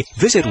your tree,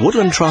 visit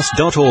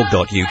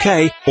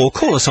woodlandtrust.org.uk or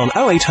call us on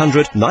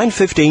 0800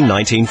 915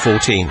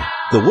 1914.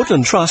 The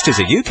Woodland Trust is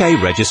a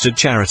UK registered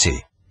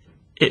charity.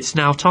 It's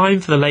now time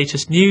for the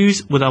latest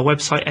news with our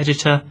website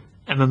editor,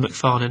 Emma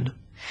McFarlane.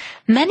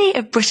 Many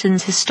of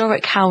Britain's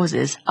historic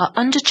houses are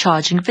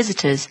undercharging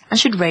visitors and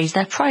should raise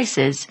their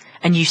prices,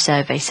 a new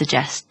survey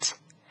suggests.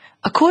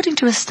 According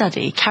to a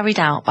study carried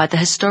out by the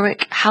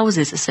Historic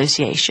Houses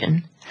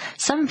Association,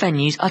 some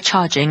venues are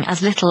charging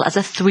as little as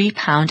a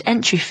 £3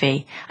 entry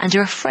fee and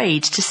are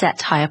afraid to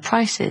set higher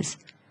prices.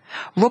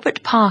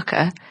 Robert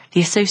Parker, the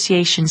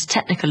association's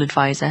technical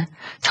advisor,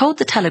 told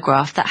The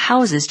Telegraph that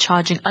houses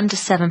charging under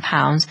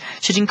 £7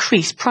 should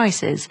increase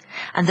prices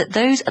and that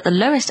those at the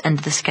lowest end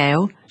of the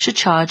scale should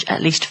charge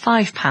at least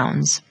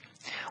 £5.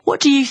 What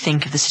do you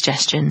think of the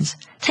suggestions?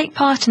 Take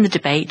part in the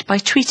debate by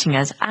tweeting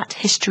us at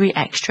History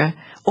Extra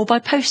or by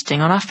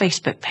posting on our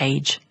Facebook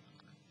page.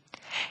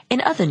 In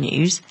other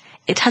news,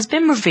 it has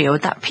been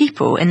revealed that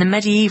people in the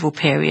medieval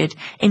period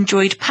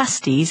enjoyed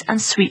pasties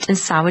and sweet and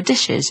sour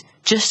dishes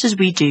just as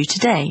we do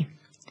today.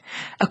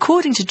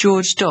 According to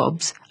George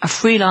Dobbs, a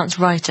freelance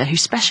writer who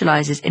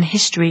specialises in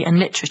history and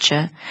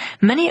literature,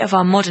 many of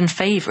our modern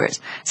favourites,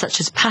 such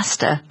as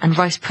pasta and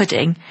rice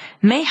pudding,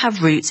 may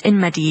have roots in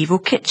medieval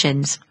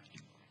kitchens.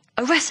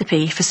 A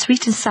recipe for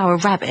sweet and sour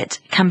rabbit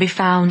can be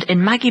found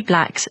in Maggie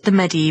Black's The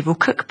Medieval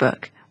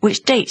Cookbook,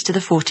 which dates to the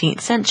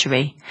 14th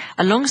century,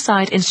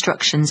 alongside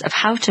instructions of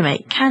how to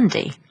make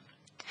candy.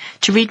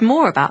 To read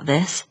more about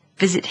this,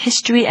 visit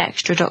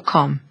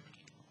historyextra.com.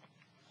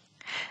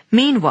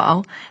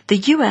 Meanwhile, the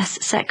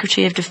US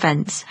Secretary of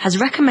Defense has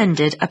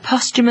recommended a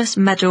posthumous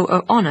Medal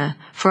of Honor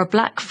for a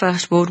black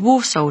First World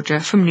War soldier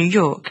from New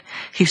York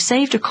who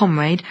saved a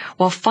comrade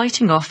while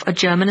fighting off a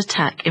German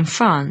attack in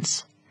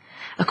France.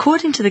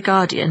 According to The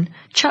Guardian,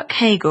 Chuck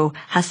Hagel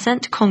has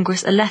sent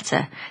Congress a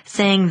letter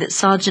saying that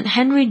Sergeant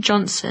Henry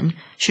Johnson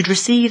should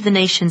receive the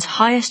nation's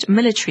highest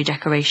military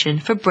decoration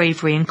for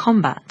bravery in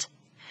combat.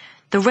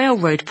 The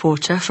railroad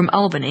porter from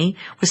Albany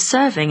was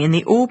serving in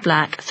the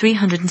all-black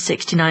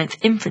 369th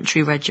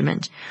Infantry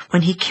Regiment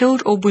when he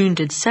killed or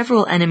wounded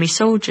several enemy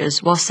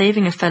soldiers while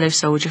saving a fellow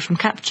soldier from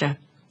capture.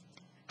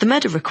 The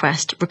medal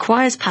request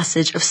requires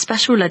passage of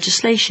special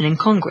legislation in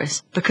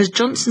Congress because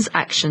Johnson's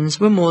actions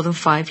were more than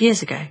 5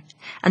 years ago,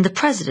 and the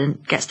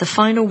President gets the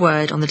final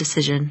word on the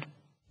decision.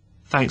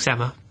 Thanks,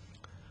 Emma.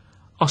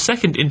 Our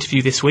second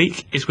interview this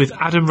week is with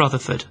Adam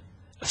Rutherford,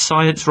 a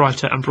science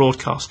writer and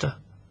broadcaster.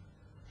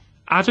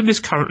 Adam is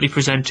currently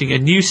presenting a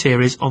new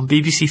series on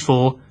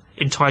BBC4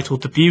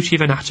 entitled The Beauty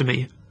of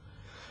Anatomy,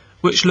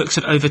 which looks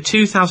at over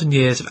 2,000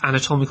 years of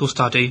anatomical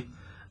study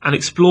and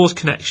explores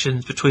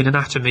connections between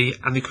anatomy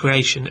and the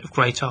creation of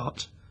great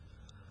art.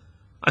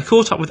 I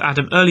caught up with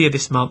Adam earlier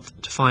this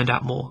month to find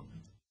out more.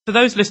 For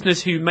those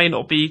listeners who may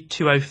not be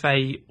too au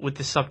fait with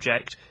the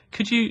subject,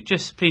 could you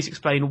just please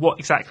explain what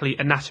exactly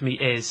anatomy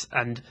is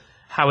and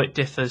how it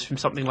differs from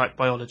something like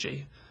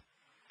biology?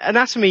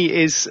 Anatomy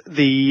is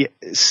the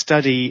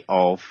study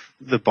of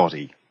the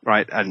body,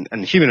 right?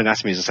 And human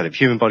anatomy is a study of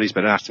human bodies,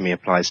 but anatomy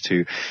applies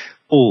to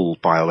all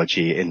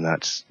biology in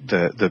that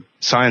the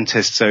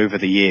scientists over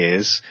the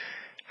years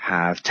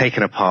have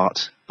taken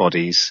apart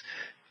bodies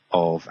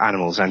of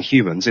animals and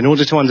humans in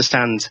order to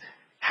understand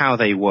how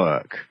they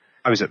work.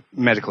 I was at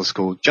medical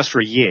school just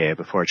for a year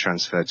before I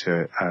transferred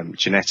to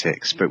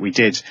genetics, but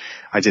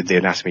I did the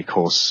anatomy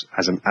course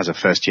as a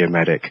first year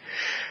medic.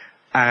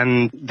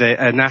 And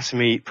the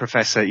anatomy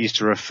professor used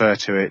to refer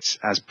to it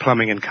as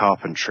plumbing and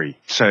carpentry.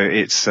 So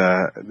it's,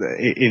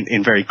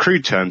 in very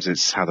crude terms,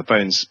 it's how the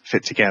bones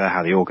fit together,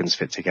 how the organs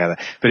fit together.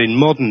 But in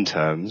modern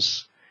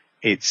terms,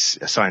 it's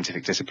a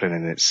scientific discipline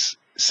in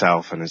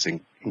itself, and it's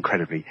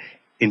incredibly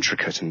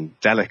intricate and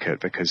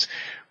delicate, because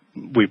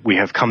we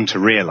have come to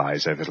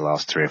realize over the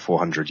last 300 or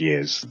 400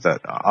 years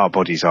that our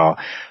bodies are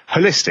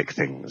holistic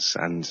things,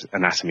 and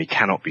anatomy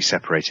cannot be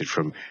separated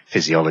from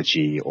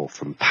physiology or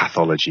from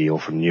pathology or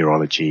from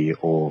neurology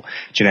or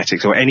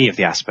genetics or any of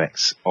the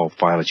aspects of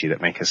biology that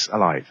make us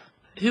alive.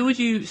 Who would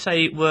you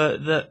say were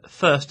the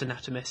first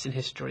anatomists in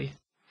history?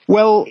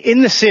 Well,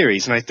 in the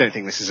series, and I don't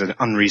think this is an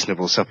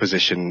unreasonable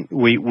supposition,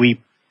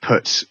 we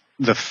put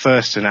the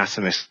first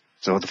anatomist,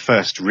 or the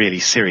first really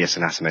serious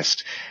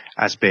anatomist,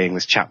 as being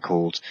this chap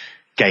called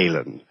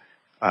Galen,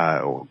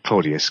 or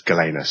Claudius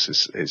Galenus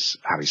is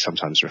how he's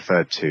sometimes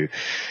referred to.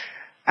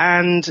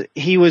 And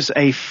he was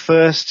a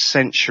first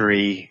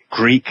century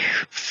Greek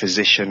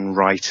physician,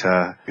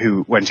 writer,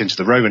 who went into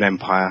the Roman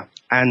Empire,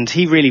 and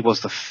he really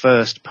was the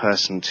first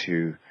person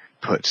to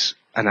put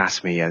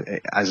anatomy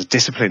as a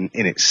discipline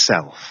in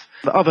itself.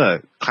 The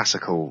other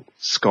classical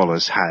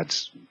scholars had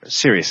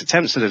serious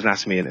attempts at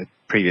anatomy in the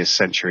previous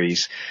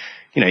centuries,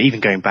 even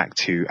going back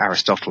to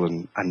Aristotle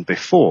and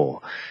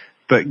before.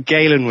 But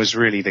Galen was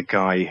really the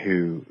guy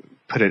who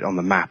put it on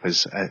the map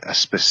as a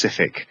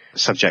specific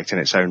subject in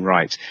its own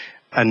right,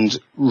 and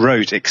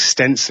wrote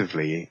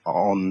extensively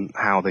on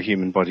how the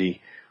human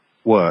body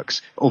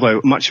works, although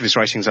much of his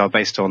writings are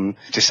based on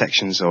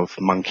dissections of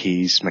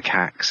monkeys,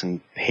 macaques and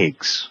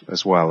pigs,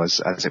 as well, as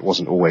it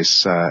wasn't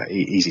always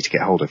easy to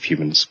get hold of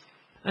humans.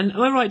 And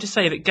am I right to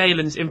say that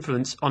Galen's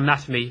influence on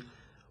anatomy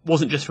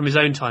wasn't just from his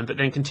own time, but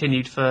then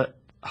continued for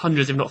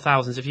hundreds, if not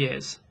thousands, of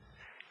years?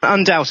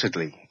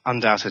 Undoubtedly.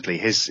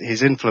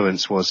 His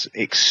influence was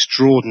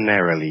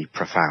extraordinarily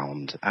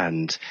profound,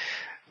 and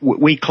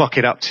we clock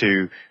it up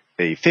to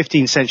the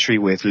 15th century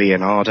with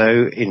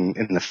Leonardo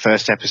in the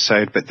first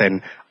episode, but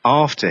then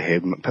after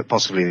him,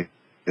 possibly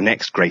the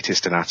next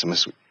greatest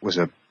anatomist was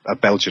a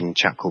Belgian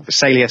chap called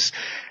Vesalius,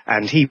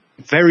 and he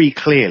very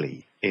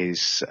clearly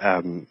is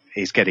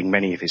getting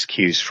many of his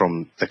cues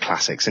from the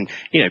classics. And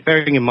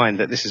bearing in mind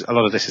that a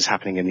lot of this is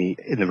happening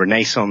in the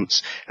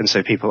Renaissance, and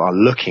so people are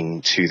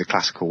looking to the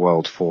classical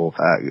world for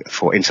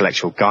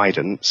intellectual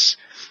guidance.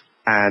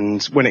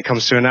 And when it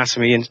comes to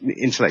anatomy,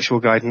 intellectual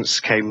guidance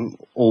came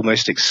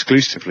almost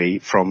exclusively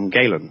from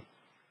Galen.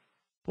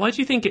 Why do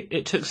you think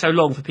it took so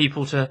long for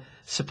people to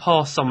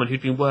surpass someone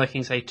who'd been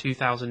working, say,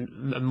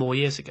 2,000 and more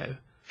years ago?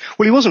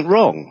 Well, he wasn't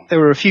wrong. There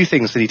were a few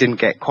things that he didn't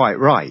get quite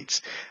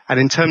right. And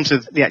in terms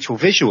of the actual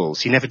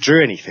visuals, he never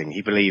drew anything.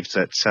 He believed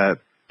that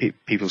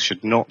people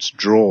should not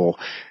draw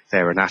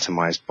their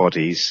anatomized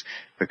bodies,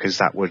 because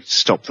that would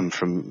stop them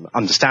from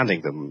understanding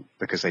them,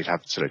 because they'd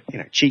have sort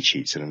of, cheat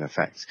sheets in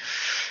effect.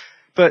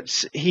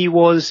 But he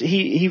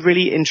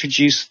really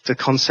introduced the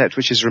concept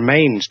which has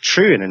remained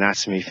true in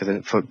anatomy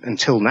for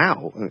until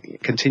now,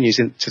 continues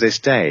to this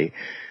day,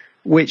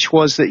 which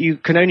was that you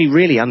can only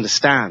really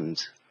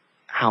understand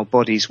how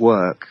bodies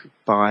work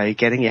by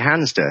getting your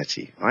hands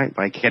dirty, right?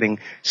 By getting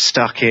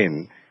stuck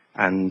in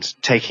and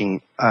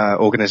taking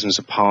organisms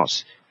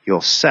apart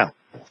yourself.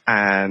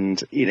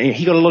 And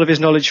he got a lot of his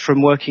knowledge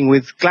from working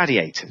with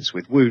gladiators,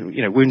 with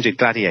wounded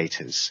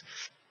gladiators.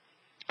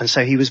 And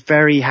so he was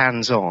very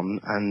hands-on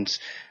and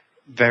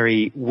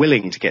very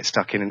willing to get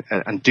stuck in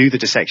and do the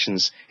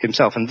dissections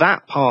himself. And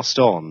that passed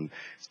on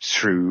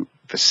through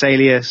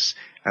Vesalius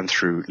and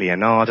through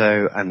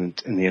Leonardo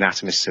and the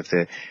anatomists of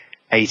the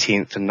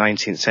 18th and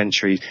 19th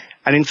centuries.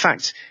 And in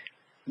fact,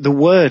 the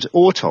word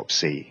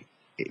autopsy,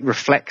 it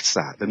reflects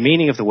that. The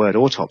meaning of the word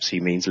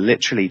autopsy means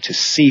literally to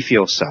see for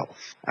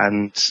yourself.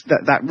 And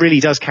that really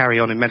does carry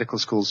on in medical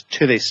schools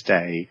to this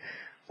day,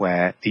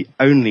 where the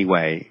only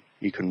way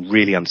you can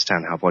really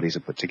understand how bodies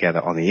are put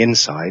together on the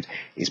inside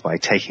is by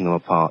taking them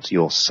apart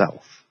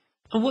yourself.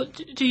 And what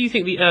do you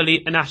think the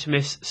early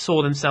anatomists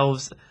saw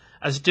themselves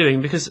as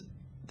doing? Because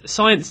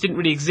science didn't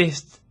really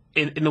exist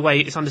in the way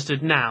it's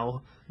understood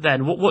now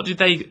then. What did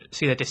they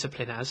see their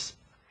discipline as?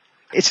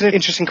 It's an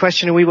interesting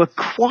question, and we were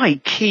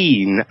quite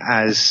keen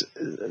as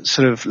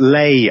sort of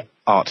lay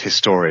art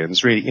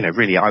historians,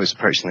 really I was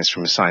approaching this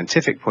from a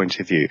scientific point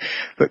of view,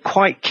 but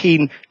quite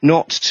keen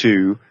not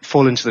to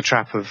fall into the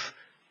trap of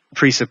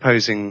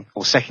presupposing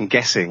or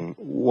second-guessing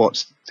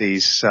what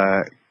these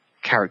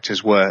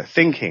characters were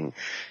thinking.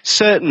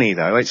 Certainly,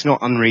 though, it's not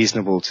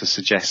unreasonable to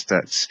suggest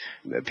that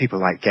people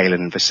like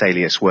Galen and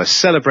Vesalius were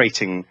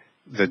celebrating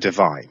the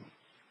divine.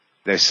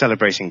 They're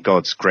celebrating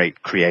God's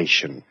great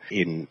creation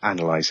in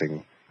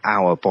analysing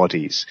our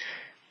bodies.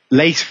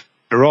 Later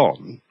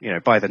on,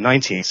 by the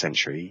 19th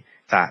century,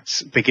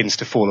 that begins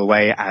to fall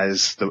away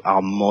as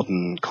our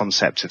modern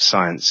concept of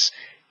science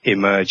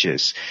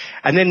emerges.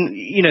 And then,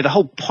 the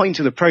whole point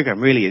of the programme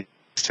really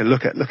is to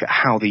look at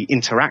how the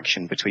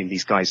interaction between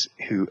these guys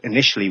who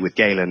initially with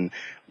Galen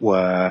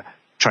were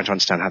trying to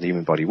understand how the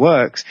human body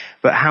works,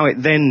 but how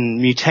it then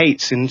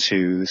mutates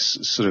into this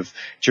sort of,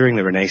 during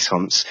the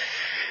Renaissance,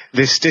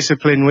 this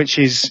discipline which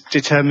is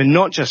determined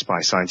not just by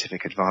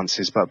scientific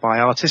advances, but by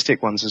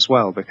artistic ones as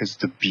well, because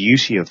the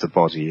beauty of the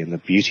body and the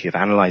beauty of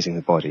analysing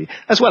the body,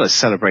 as well as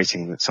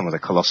celebrating some of the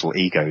colossal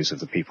egos of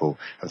the people,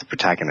 of the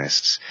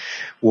protagonists,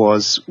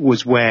 was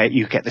where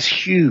you get this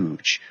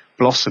huge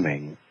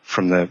blossoming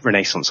from the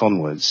Renaissance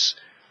onwards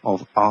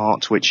of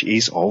art which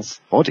is of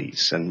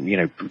bodies and,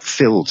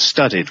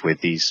 studded with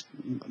these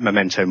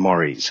memento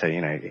mori, so,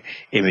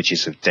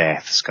 images of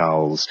death,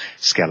 skulls,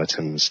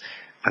 skeletons,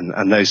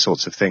 and those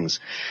sorts of things.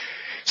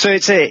 So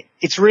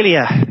it's really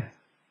a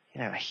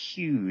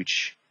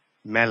huge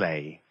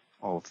melee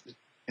of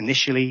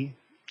initially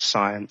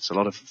science, a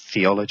lot of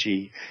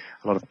theology,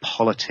 a lot of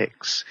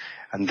politics,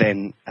 and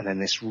then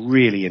this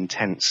really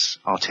intense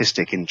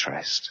artistic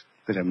interest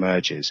that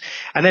emerges.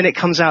 And then it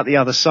comes out the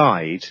other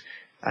side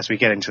as we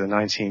get into the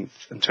 19th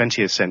and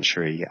 20th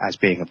century as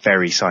being a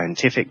very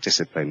scientific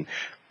discipline,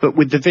 but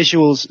with the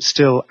visuals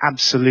still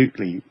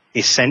absolutely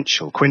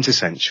essential,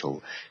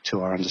 quintessential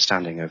to our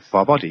understanding of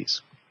our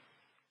bodies.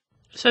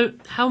 So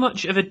how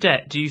much of a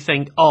debt do you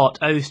think art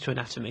owes to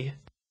anatomy?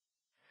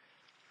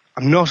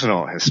 I'm not an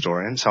art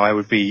historian, so I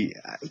would be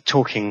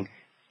talking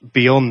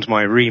beyond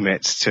my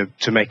remit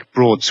to make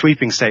broad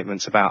sweeping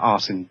statements about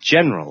art in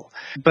general.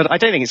 But I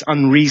don't think it's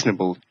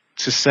unreasonable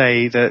to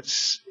say that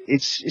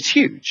it's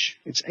huge.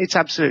 It's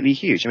absolutely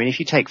huge. I mean, if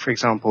you take, for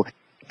example,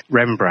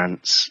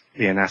 Rembrandt's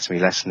The Anatomy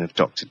Lesson of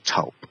Dr.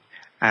 Tulp,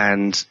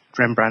 and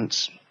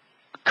Rembrandt's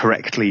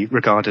correctly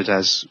regarded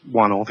as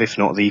one of, if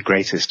not the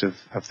greatest of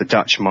the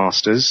Dutch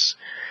masters.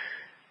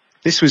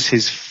 This was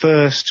his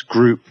first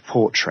group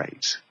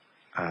portrait,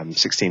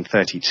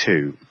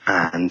 1632,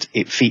 and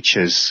it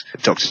features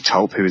Dr.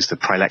 Tulp, who is the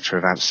Praelector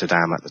of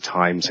Amsterdam at the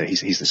time, so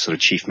he's the sort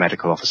of chief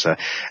medical officer,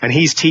 and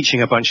he's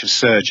teaching a bunch of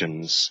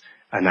surgeons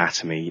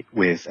anatomy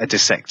with a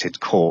dissected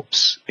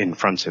corpse in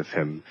front of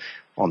him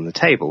on the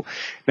table.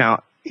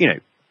 Now,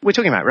 we're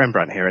talking about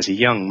Rembrandt here as a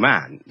young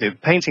man. The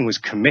painting was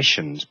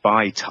commissioned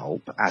by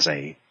Tulp as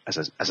a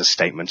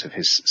statement of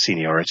his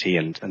seniority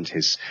and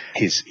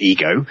his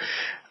ego.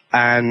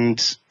 And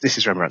this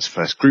is Rembrandt's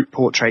first group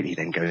portrait. He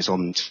then goes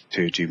on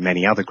to do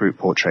many other group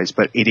portraits,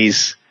 but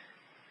it's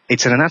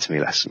an anatomy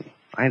lesson,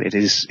 right? It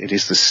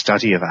is the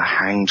study of a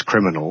hanged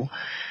criminal,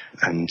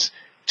 and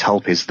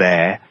Tulp is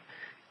there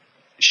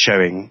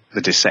showing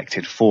the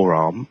dissected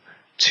forearm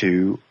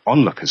to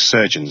onlookers,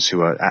 surgeons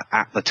who are,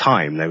 at the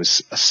time, there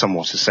was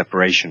somewhat a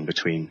separation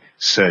between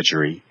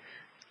surgery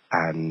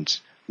and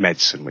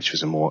medicine, which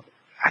was a more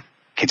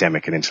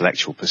academic and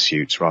intellectual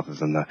pursuit rather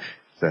than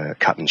the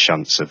cut and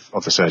shunts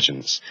of the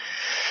surgeons.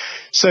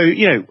 So,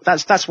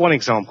 that's one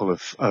example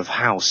of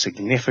how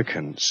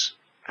significant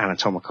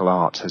anatomical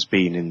art has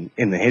been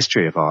in the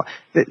history of art.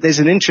 There's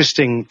an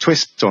interesting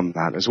twist on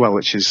that as well,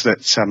 which is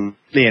that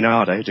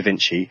Leonardo da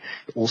Vinci,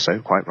 also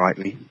quite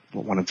rightly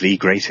one of the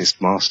greatest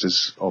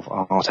masters of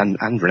art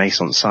and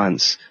Renaissance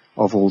science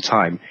of all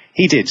time,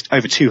 he did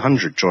over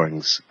 200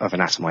 drawings of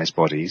anatomized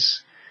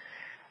bodies,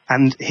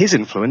 and his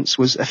influence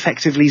was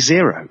effectively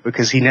zero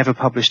because he never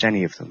published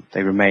any of them.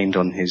 They remained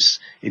in his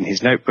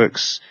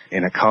notebooks,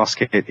 in a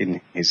casket in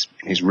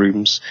his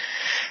rooms,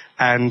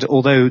 and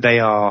although they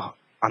are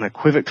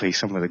unequivocally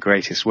some of the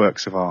greatest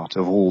works of art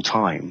of all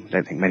time, I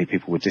don't think many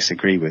people would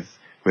disagree with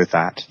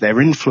that, their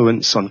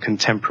influence on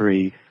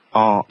contemporary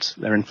art,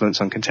 their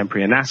influence on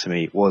contemporary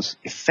anatomy was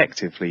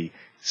effectively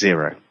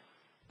zero.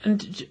 And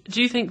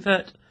do you think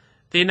that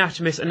the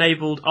anatomists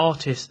enabled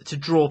artists to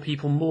draw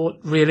people more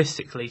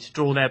realistically, to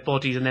draw their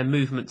bodies and their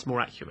movements more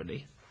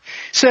accurately?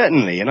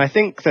 Certainly, and I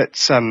think that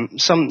some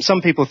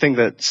people think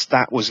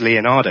that was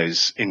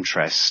Leonardo's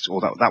interest,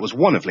 or that was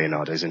one of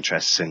Leonardo's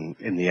interests in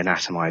the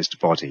anatomized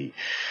body.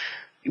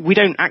 We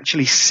don't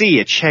actually see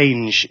a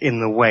change in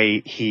the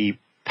way he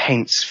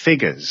paints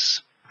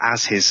figures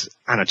as his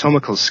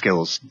anatomical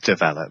skills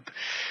develop.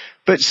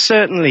 But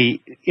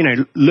certainly,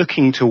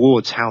 looking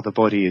towards how the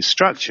body is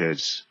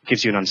structured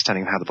gives you an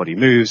understanding of how the body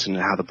moves and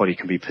how the body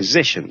can be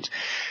positioned.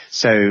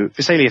 So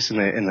Vesalius in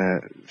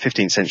the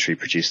 15th century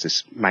produced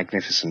this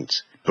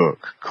magnificent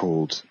book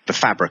called The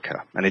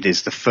Fabrica, and it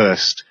is the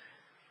first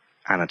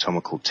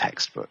anatomical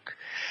textbook.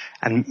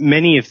 And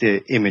many of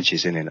the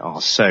images in it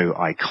are so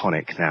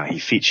iconic now. He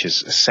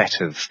features a set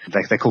of,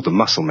 they're called the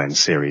Muscle Men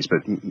series,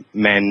 but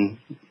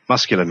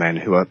muscular men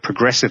who are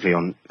progressively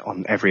on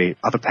every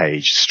other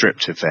page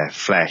stripped of their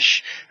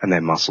flesh and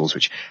their muscles,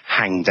 which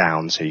hang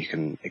down so you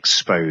can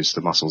expose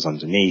the muscles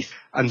underneath,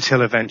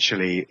 until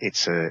eventually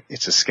it's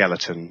a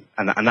skeleton.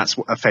 And that's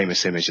a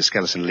famous image, a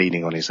skeleton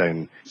leaning on his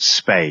own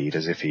spade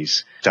as if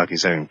he's dug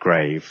his own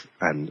grave,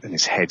 and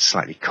his head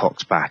slightly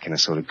cocked back in a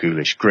sort of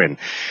ghoulish grin.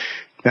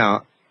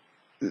 Now,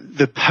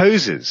 the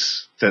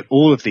poses that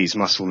all of these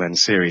Muscle Men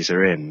series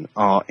are in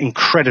are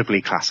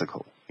incredibly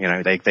classical.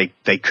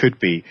 They could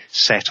be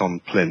set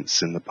on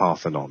plinths in the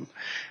Parthenon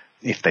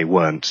if they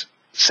weren't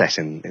set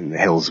in the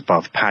hills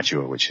above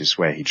Padua, which is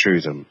where he drew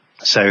them.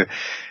 So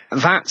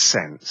that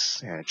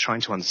sense,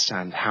 trying to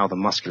understand how the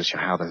musculature,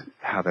 how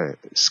the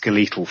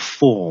skeletal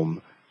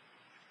form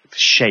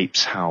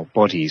shapes how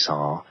bodies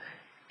are,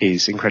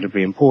 is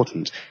incredibly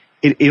important.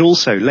 It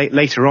also,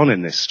 later on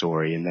in this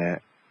story, in the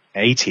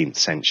 18th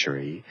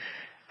century,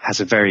 has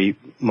a very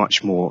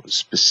much more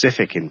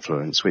specific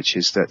influence, which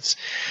is that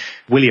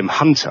William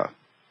Hunter,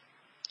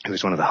 who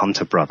was one of the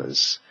Hunter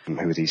brothers, who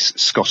were these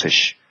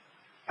Scottish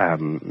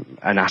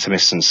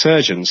anatomists and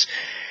surgeons,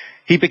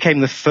 he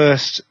became the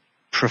first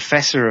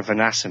professor of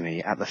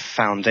anatomy at the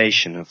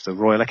foundation of the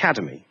Royal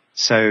Academy.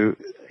 So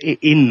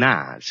in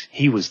that,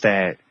 he was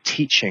there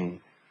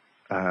teaching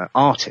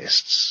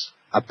artists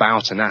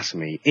about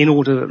anatomy in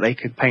order that they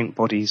could paint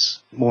bodies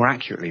more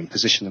accurately and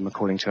position them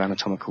according to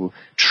anatomical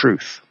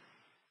truth.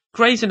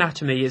 Gray's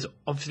Anatomy is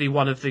obviously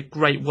one of the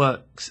great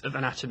works of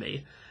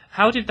anatomy.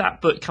 How did that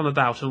book come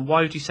about, and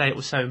why would you say it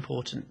was so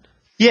important?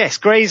 Yes,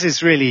 Gray's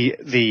is really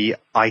the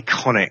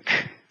iconic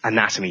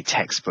anatomy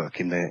textbook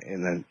in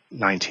the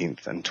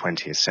 19th and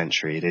 20th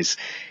century.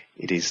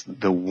 It is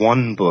the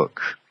one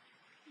book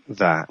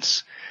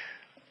that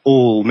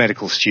all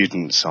medical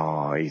students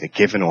are either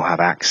given or have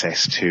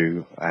access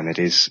to, and it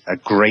is a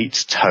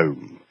great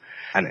tome.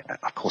 And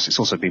of course, it's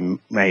also been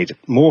made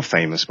more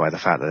famous by the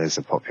fact that there's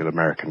a popular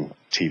American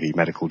TV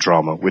medical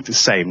drama with the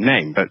same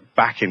name. But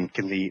back in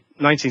the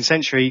 19th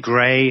century,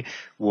 Gray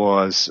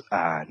was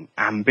an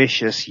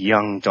ambitious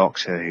young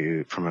doctor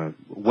who, from a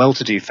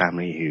well-to-do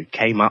family, who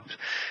came up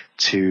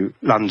to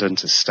London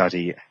to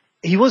study.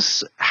 He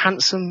was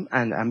handsome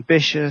and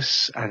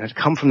ambitious and had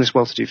come from this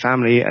well-to-do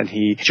family, and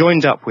he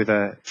joined up with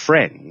a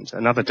friend,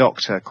 another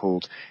doctor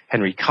called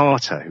Henry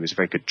Carter, who was a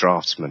very good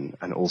draftsman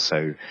and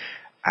also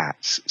at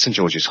St.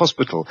 George's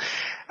Hospital.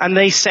 And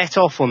they set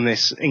off on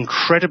this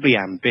incredibly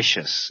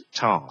ambitious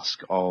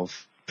task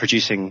of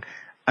producing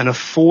an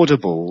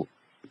affordable,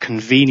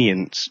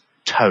 convenient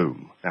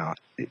tome. Now,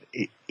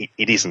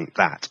 it isn't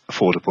that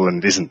affordable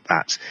and it isn't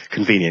that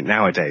convenient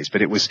nowadays,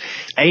 but it was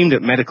aimed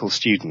at medical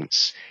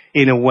students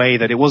in a way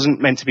that it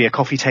wasn't meant to be a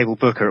coffee table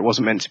book, or it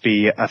wasn't meant to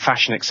be a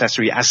fashion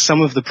accessory, as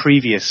some of the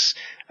previous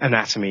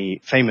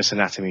famous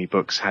anatomy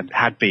books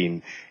had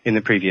been in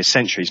the previous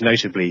centuries,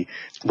 notably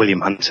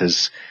William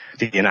Hunter's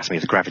The Anatomy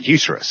of the Gravid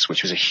Uterus,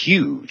 which was a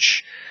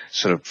huge,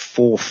 sort of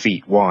 4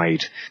 feet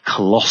wide,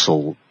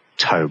 colossal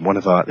tome. One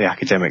of the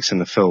academics in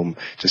the film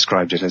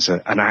described it as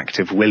an act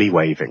of willy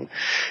waving.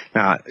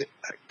 Now,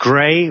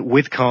 Gray,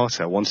 with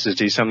Carter, wanted to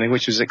do something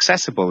which was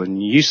accessible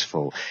and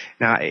useful.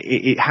 Now,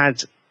 it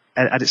had,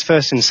 at its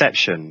first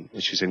inception,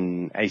 which was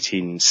in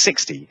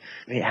 1860,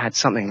 it had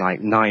something like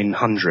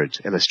 900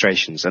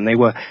 illustrations, and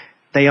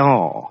they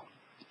are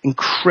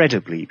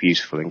incredibly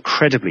beautiful,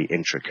 incredibly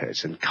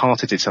intricate. And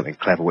Carter did something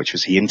clever, which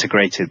was he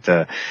integrated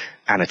the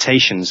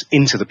annotations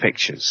into the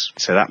pictures.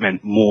 So that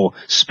meant more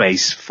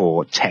space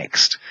for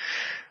text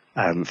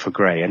for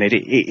Gray. And it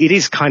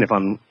is kind of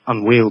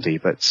unwieldy,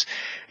 but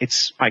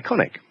it's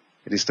iconic.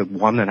 It is the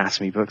one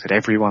anatomy book that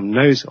everyone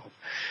knows of.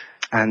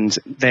 And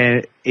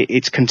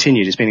it's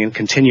continued. It's been in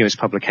continuous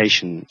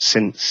publication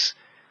since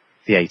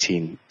the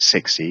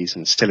 1860s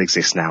and still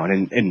exists now.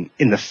 And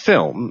in the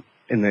film,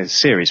 in the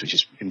series, which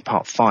is in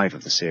part 5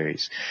 of the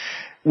series,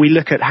 we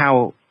look at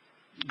how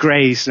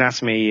Gray's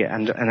anatomy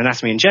and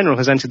anatomy in general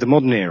has entered the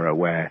modern era,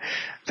 where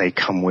they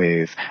come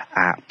with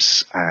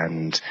apps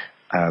and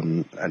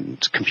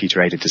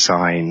computer-aided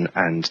design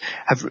and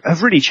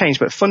have really changed.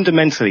 But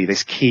fundamentally,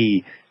 this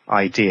key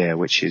idea,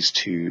 which is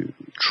to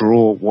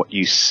draw what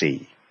you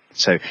see.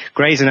 So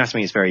Gray's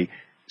anatomy is very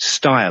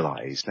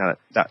stylized. Now,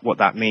 what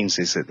that means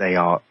is that they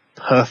are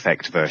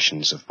perfect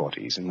versions of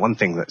bodies. And one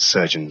thing that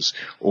surgeons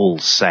all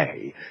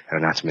say,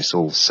 and anatomists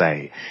all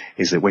say,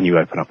 is that when you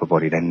open up a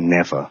body, they're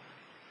never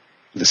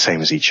the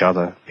same as each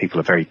other. People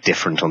are very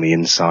different on the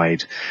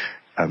inside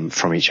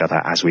from each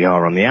other as we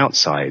are on the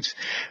outside.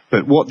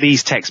 But what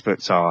these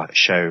textbooks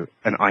show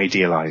an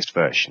idealized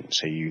version.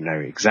 So you know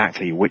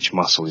exactly which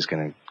muscle is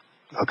going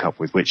to hook up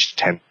with which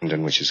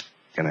tendon, which is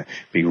going to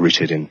be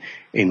rooted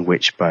in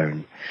which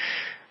bone.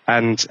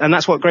 And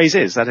that's what Gray's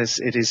is.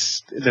 It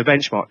is the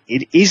benchmark.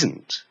 It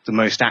isn't the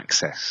most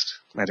accessed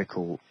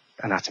medical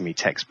anatomy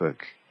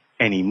textbook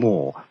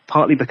anymore,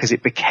 partly because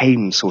it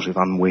became sort of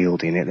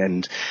unwieldy in it,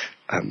 and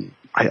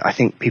I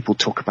think people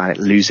talk about it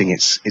losing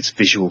its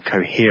visual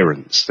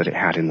coherence that it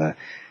had in the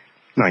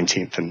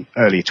 19th and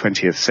early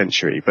 20th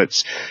century.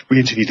 But we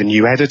interviewed a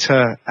new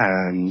editor,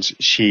 and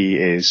she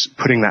is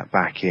putting that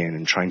back in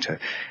and trying to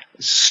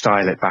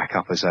style it back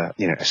up as a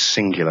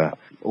singular,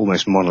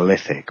 almost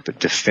monolithic but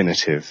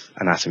definitive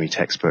anatomy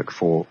textbook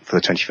for the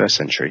 21st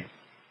century.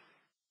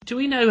 Do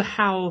we know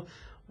how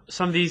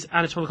some of these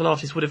anatomical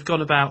artists would have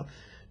gone about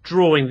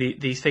drawing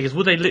these figures?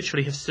 Would they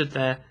literally have stood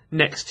there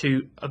next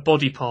to a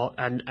body part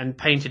and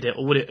painted it,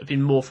 or would it have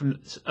been more from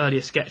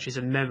earlier sketches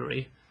and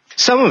memory?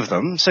 Some of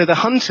them. So the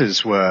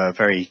Hunters were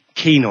very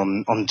keen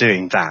on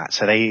doing that.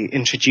 So they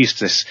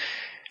introduced this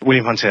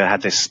William Hunter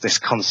had this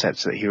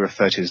concept that he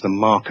referred to as the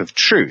mark of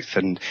truth,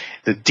 and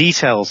the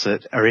details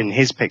that are in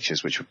his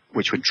pictures,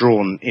 which were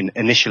drawn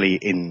initially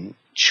in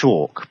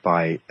chalk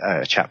by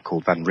a chap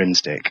called Van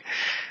Rinsdyk,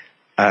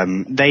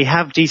 they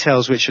have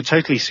details which are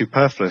totally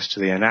superfluous to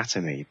the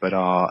anatomy, but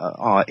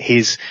are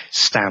his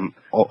stamp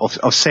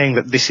of saying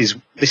that this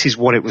is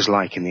what it was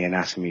like in the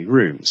anatomy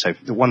room. So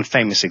the one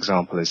famous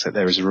example is that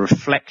there is a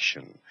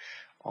reflection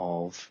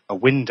of a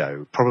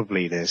window,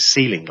 probably the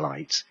ceiling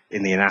light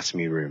in the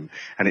anatomy room,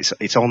 and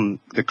it's on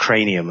the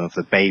cranium of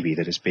the baby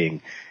that is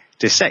being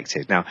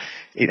dissected. Now,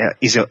 it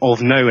is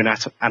of no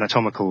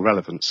anatomical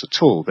relevance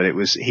at all, but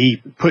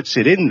he puts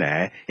it in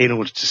there in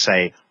order to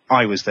say,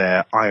 I was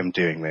there, I am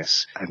doing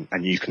this,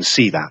 and you can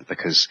see that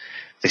because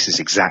this is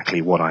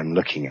exactly what I'm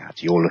looking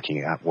at. You're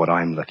looking at what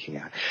I'm looking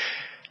at.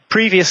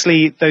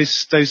 Previously,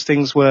 those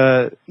things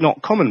were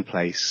not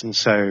commonplace, and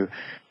so,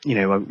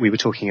 we were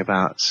talking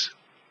about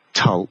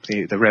Tulp,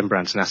 the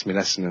Rembrandt anatomy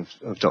lesson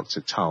of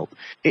Dr. Tulp.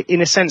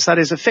 In a sense, that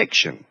is a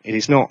fiction. It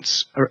is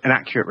not an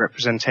accurate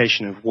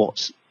representation of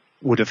what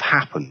would have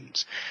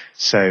happened.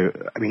 So,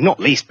 not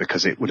least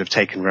because it would have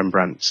taken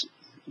Rembrandt,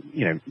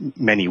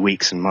 many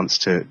weeks and months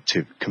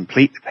to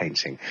complete the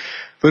painting.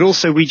 But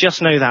also, we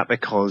just know that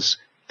because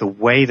the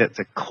way that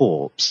the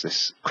corpse,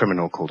 this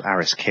criminal called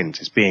Aris Kint,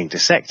 is being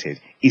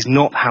dissected is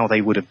not how they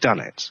would have done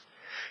it.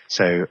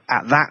 So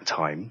at that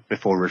time,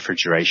 before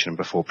refrigeration and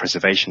before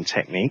preservation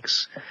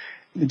techniques,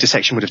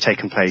 dissection would have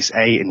taken place,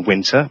 in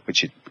winter,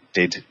 which it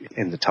did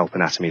in the Tulp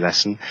anatomy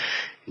lesson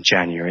in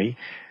January,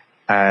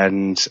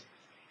 and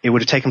it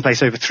would have taken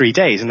place over 3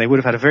 days, and they would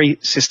have had a very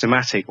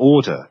systematic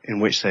order in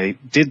which they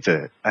did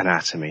the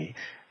anatomy,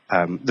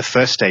 the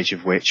first stage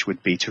of which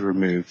would be to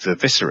remove the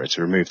viscera,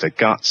 to remove the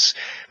guts,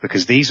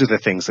 because these are the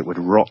things that would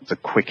rot the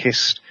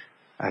quickest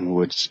and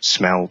would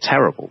smell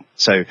terrible.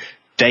 So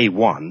day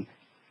one,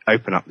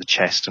 open up the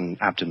chest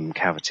and abdomen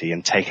cavity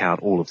and take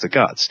out all of the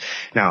guts.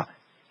 Now,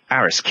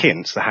 Aris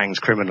Kint, the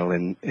hanged criminal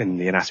in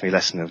the anatomy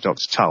lesson of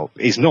Dr. Tulp,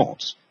 is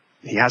not.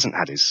 He hasn't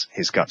had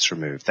his guts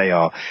removed. They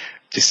are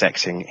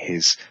dissecting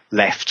his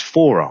left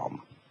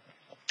forearm.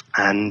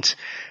 And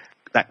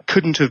that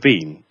couldn't have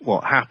been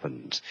what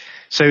happened.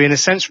 So in a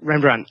sense,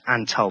 Rembrandt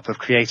and Tulp have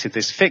created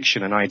this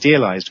fiction, an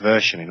idealized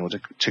version, in order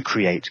to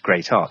create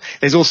great art.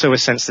 There's also a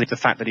sense that the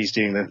fact that he's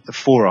doing the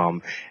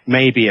forearm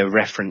may be a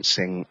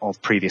referencing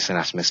of previous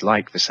anatomists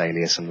like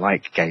Vesalius and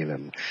like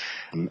Galen.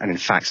 And in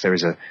fact,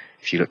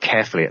 if you look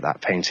carefully at that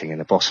painting in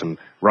the bottom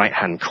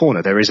right-hand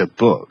corner, there is a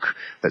book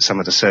that some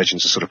of the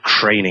surgeons are sort of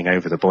craning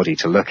over the body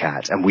to look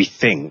at. And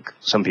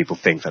some people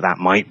think that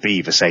might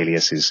be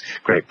Vesalius's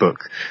great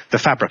book, The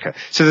Fabrica.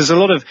 So there's a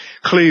lot of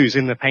clues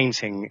in the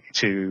painting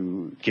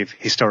to give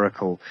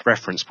historical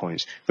reference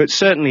points. But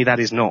certainly that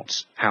is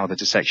not how the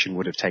dissection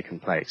would have taken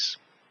place.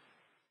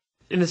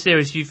 In the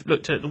series, you've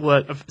looked at the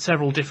work of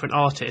several different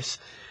artists.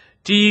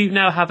 Do you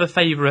now have a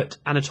favourite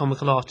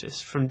anatomical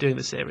artist from doing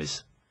the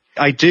series?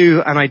 I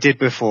do, and I did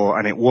before,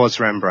 and it was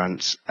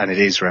Rembrandt, and it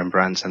is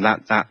Rembrandt, and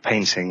that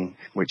painting,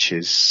 which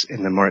is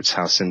in the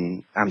Mauritshuis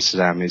in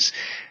Amsterdam, is,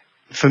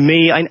 for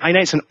me, I know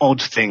it's an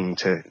odd thing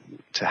to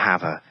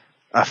have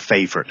a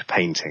favourite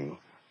painting,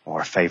 or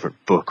a favourite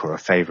book, or a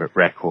favourite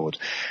record,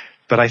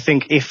 but I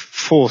think if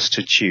forced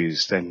to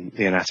choose, then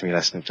the anatomy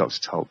lesson of Dr.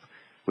 Tulp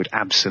would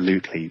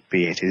absolutely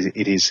be it.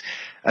 It is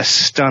a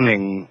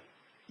stunning,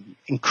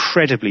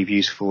 incredibly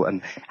beautiful,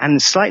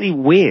 and slightly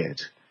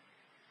weird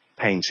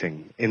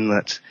painting, in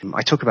that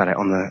I talk about it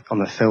on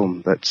the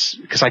film, but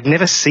because I'd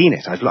never seen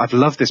it. I've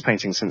loved this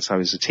painting since I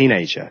was a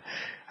teenager,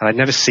 and I'd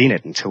never seen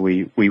it until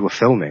we were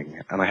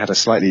filming, and I had a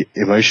slightly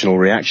emotional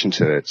reaction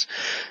to it.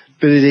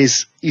 But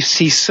you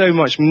see so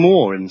much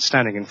more in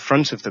standing in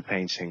front of the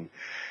painting.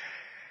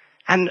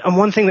 And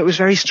one thing that was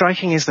very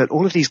striking is that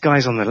all of these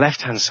guys on the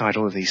left-hand side,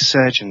 all of these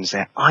surgeons,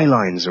 their eye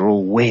lines are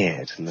all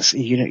weird, and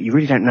you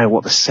really don't know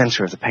what the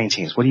center of the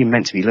painting is. What are you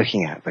meant to be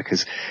looking at?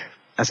 Because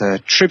as a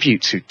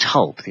tribute to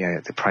Tulp,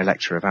 the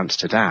Praelector of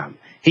Amsterdam,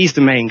 he's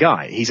the main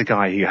guy. He's a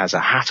guy who has a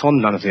hat on.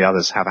 None of the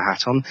others have a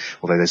hat on,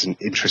 although there's an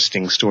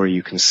interesting story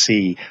you can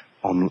see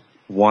on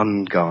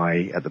one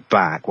guy at the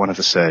back, one of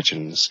the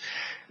surgeons.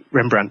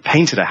 Rembrandt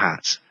painted a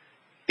hat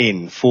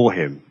in for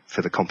him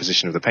for the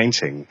composition of the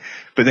painting,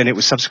 but then it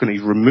was subsequently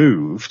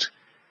removed.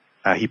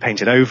 He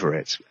painted over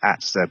it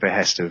at the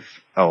behest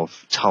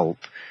of Tulp,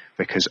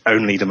 because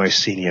only the most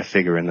senior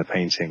figure in the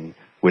painting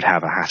would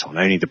have a hat on.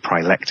 Only the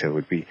Praelector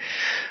would be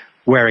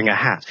wearing a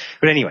hat.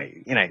 But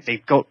anyway,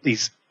 they've got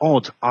these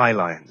odd eye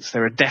lines.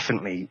 There are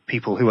definitely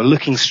people who are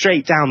looking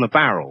straight down the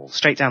barrel,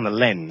 straight down the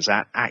lens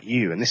at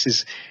you. And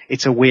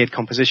it's a weird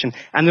composition.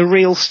 And the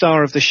real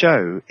star of the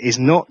show is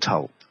not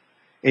Tulp.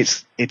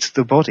 It's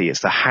the body.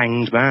 It's the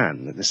hanged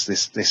man.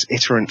 This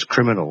iterant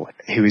criminal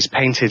who is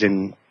painted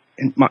in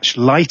much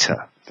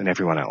lighter than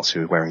everyone else,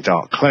 who are wearing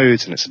dark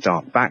clothes, and it's a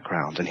dark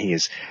background, and he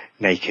is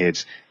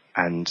naked,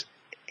 and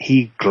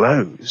he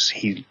glows.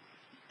 He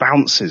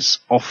bounces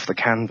off the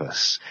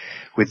canvas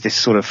with this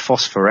sort of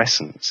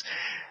phosphorescence,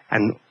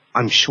 and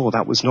I'm sure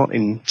that was not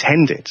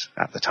intended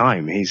at the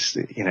time. His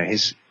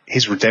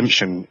his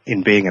redemption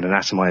in being an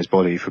anatomized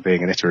body for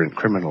being an iterant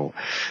criminal,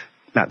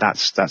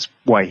 that's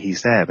why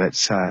he's there.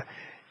 But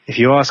if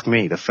you ask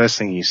me, the first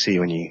thing you see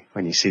when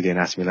you see the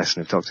anatomy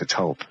lesson of Dr.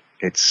 Tulp,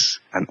 it's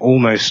an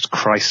almost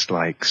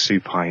Christ-like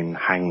supine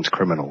hanged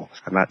criminal,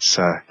 and that's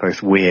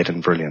both weird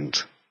and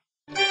brilliant.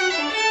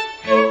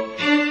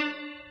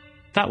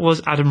 That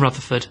was Adam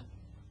Rutherford.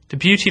 The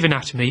Beauty of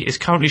Anatomy is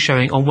currently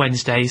showing on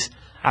Wednesdays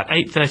at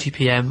 8:30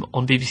 p.m.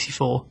 on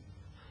BBC4,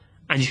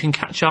 and you can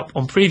catch up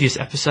on previous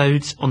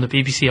episodes on the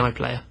BBC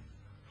iPlayer.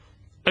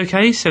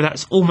 Okay, so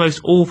that's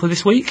almost all for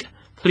this week.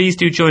 Please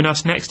do join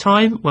us next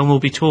time when we'll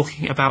be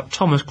talking about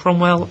Thomas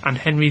Cromwell and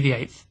Henry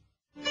VIII.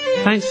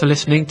 Thanks for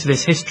listening to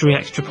this History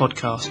Extra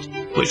podcast,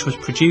 which was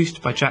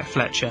produced by Jack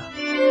Fletcher.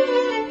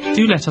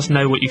 Do let us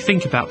know what you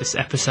think about this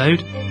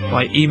episode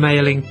by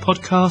emailing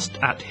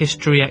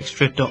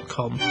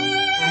podcast@historyextra.com,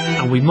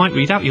 and we might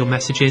read out your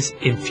messages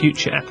in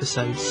future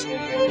episodes.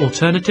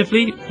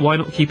 Alternatively, why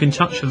not keep in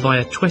touch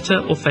via Twitter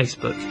or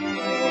Facebook,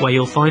 where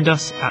you'll find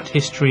us at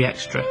History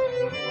Extra.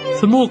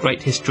 For more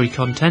great history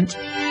content,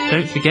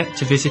 don't forget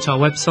to visit our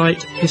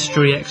website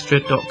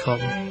historyextra.com,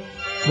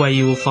 where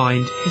you will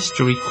find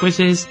history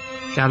quizzes,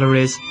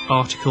 galleries,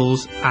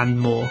 articles and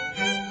more.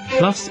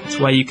 Plus, it's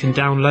where you can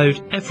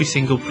download every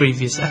single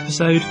previous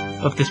episode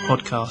of this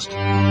podcast.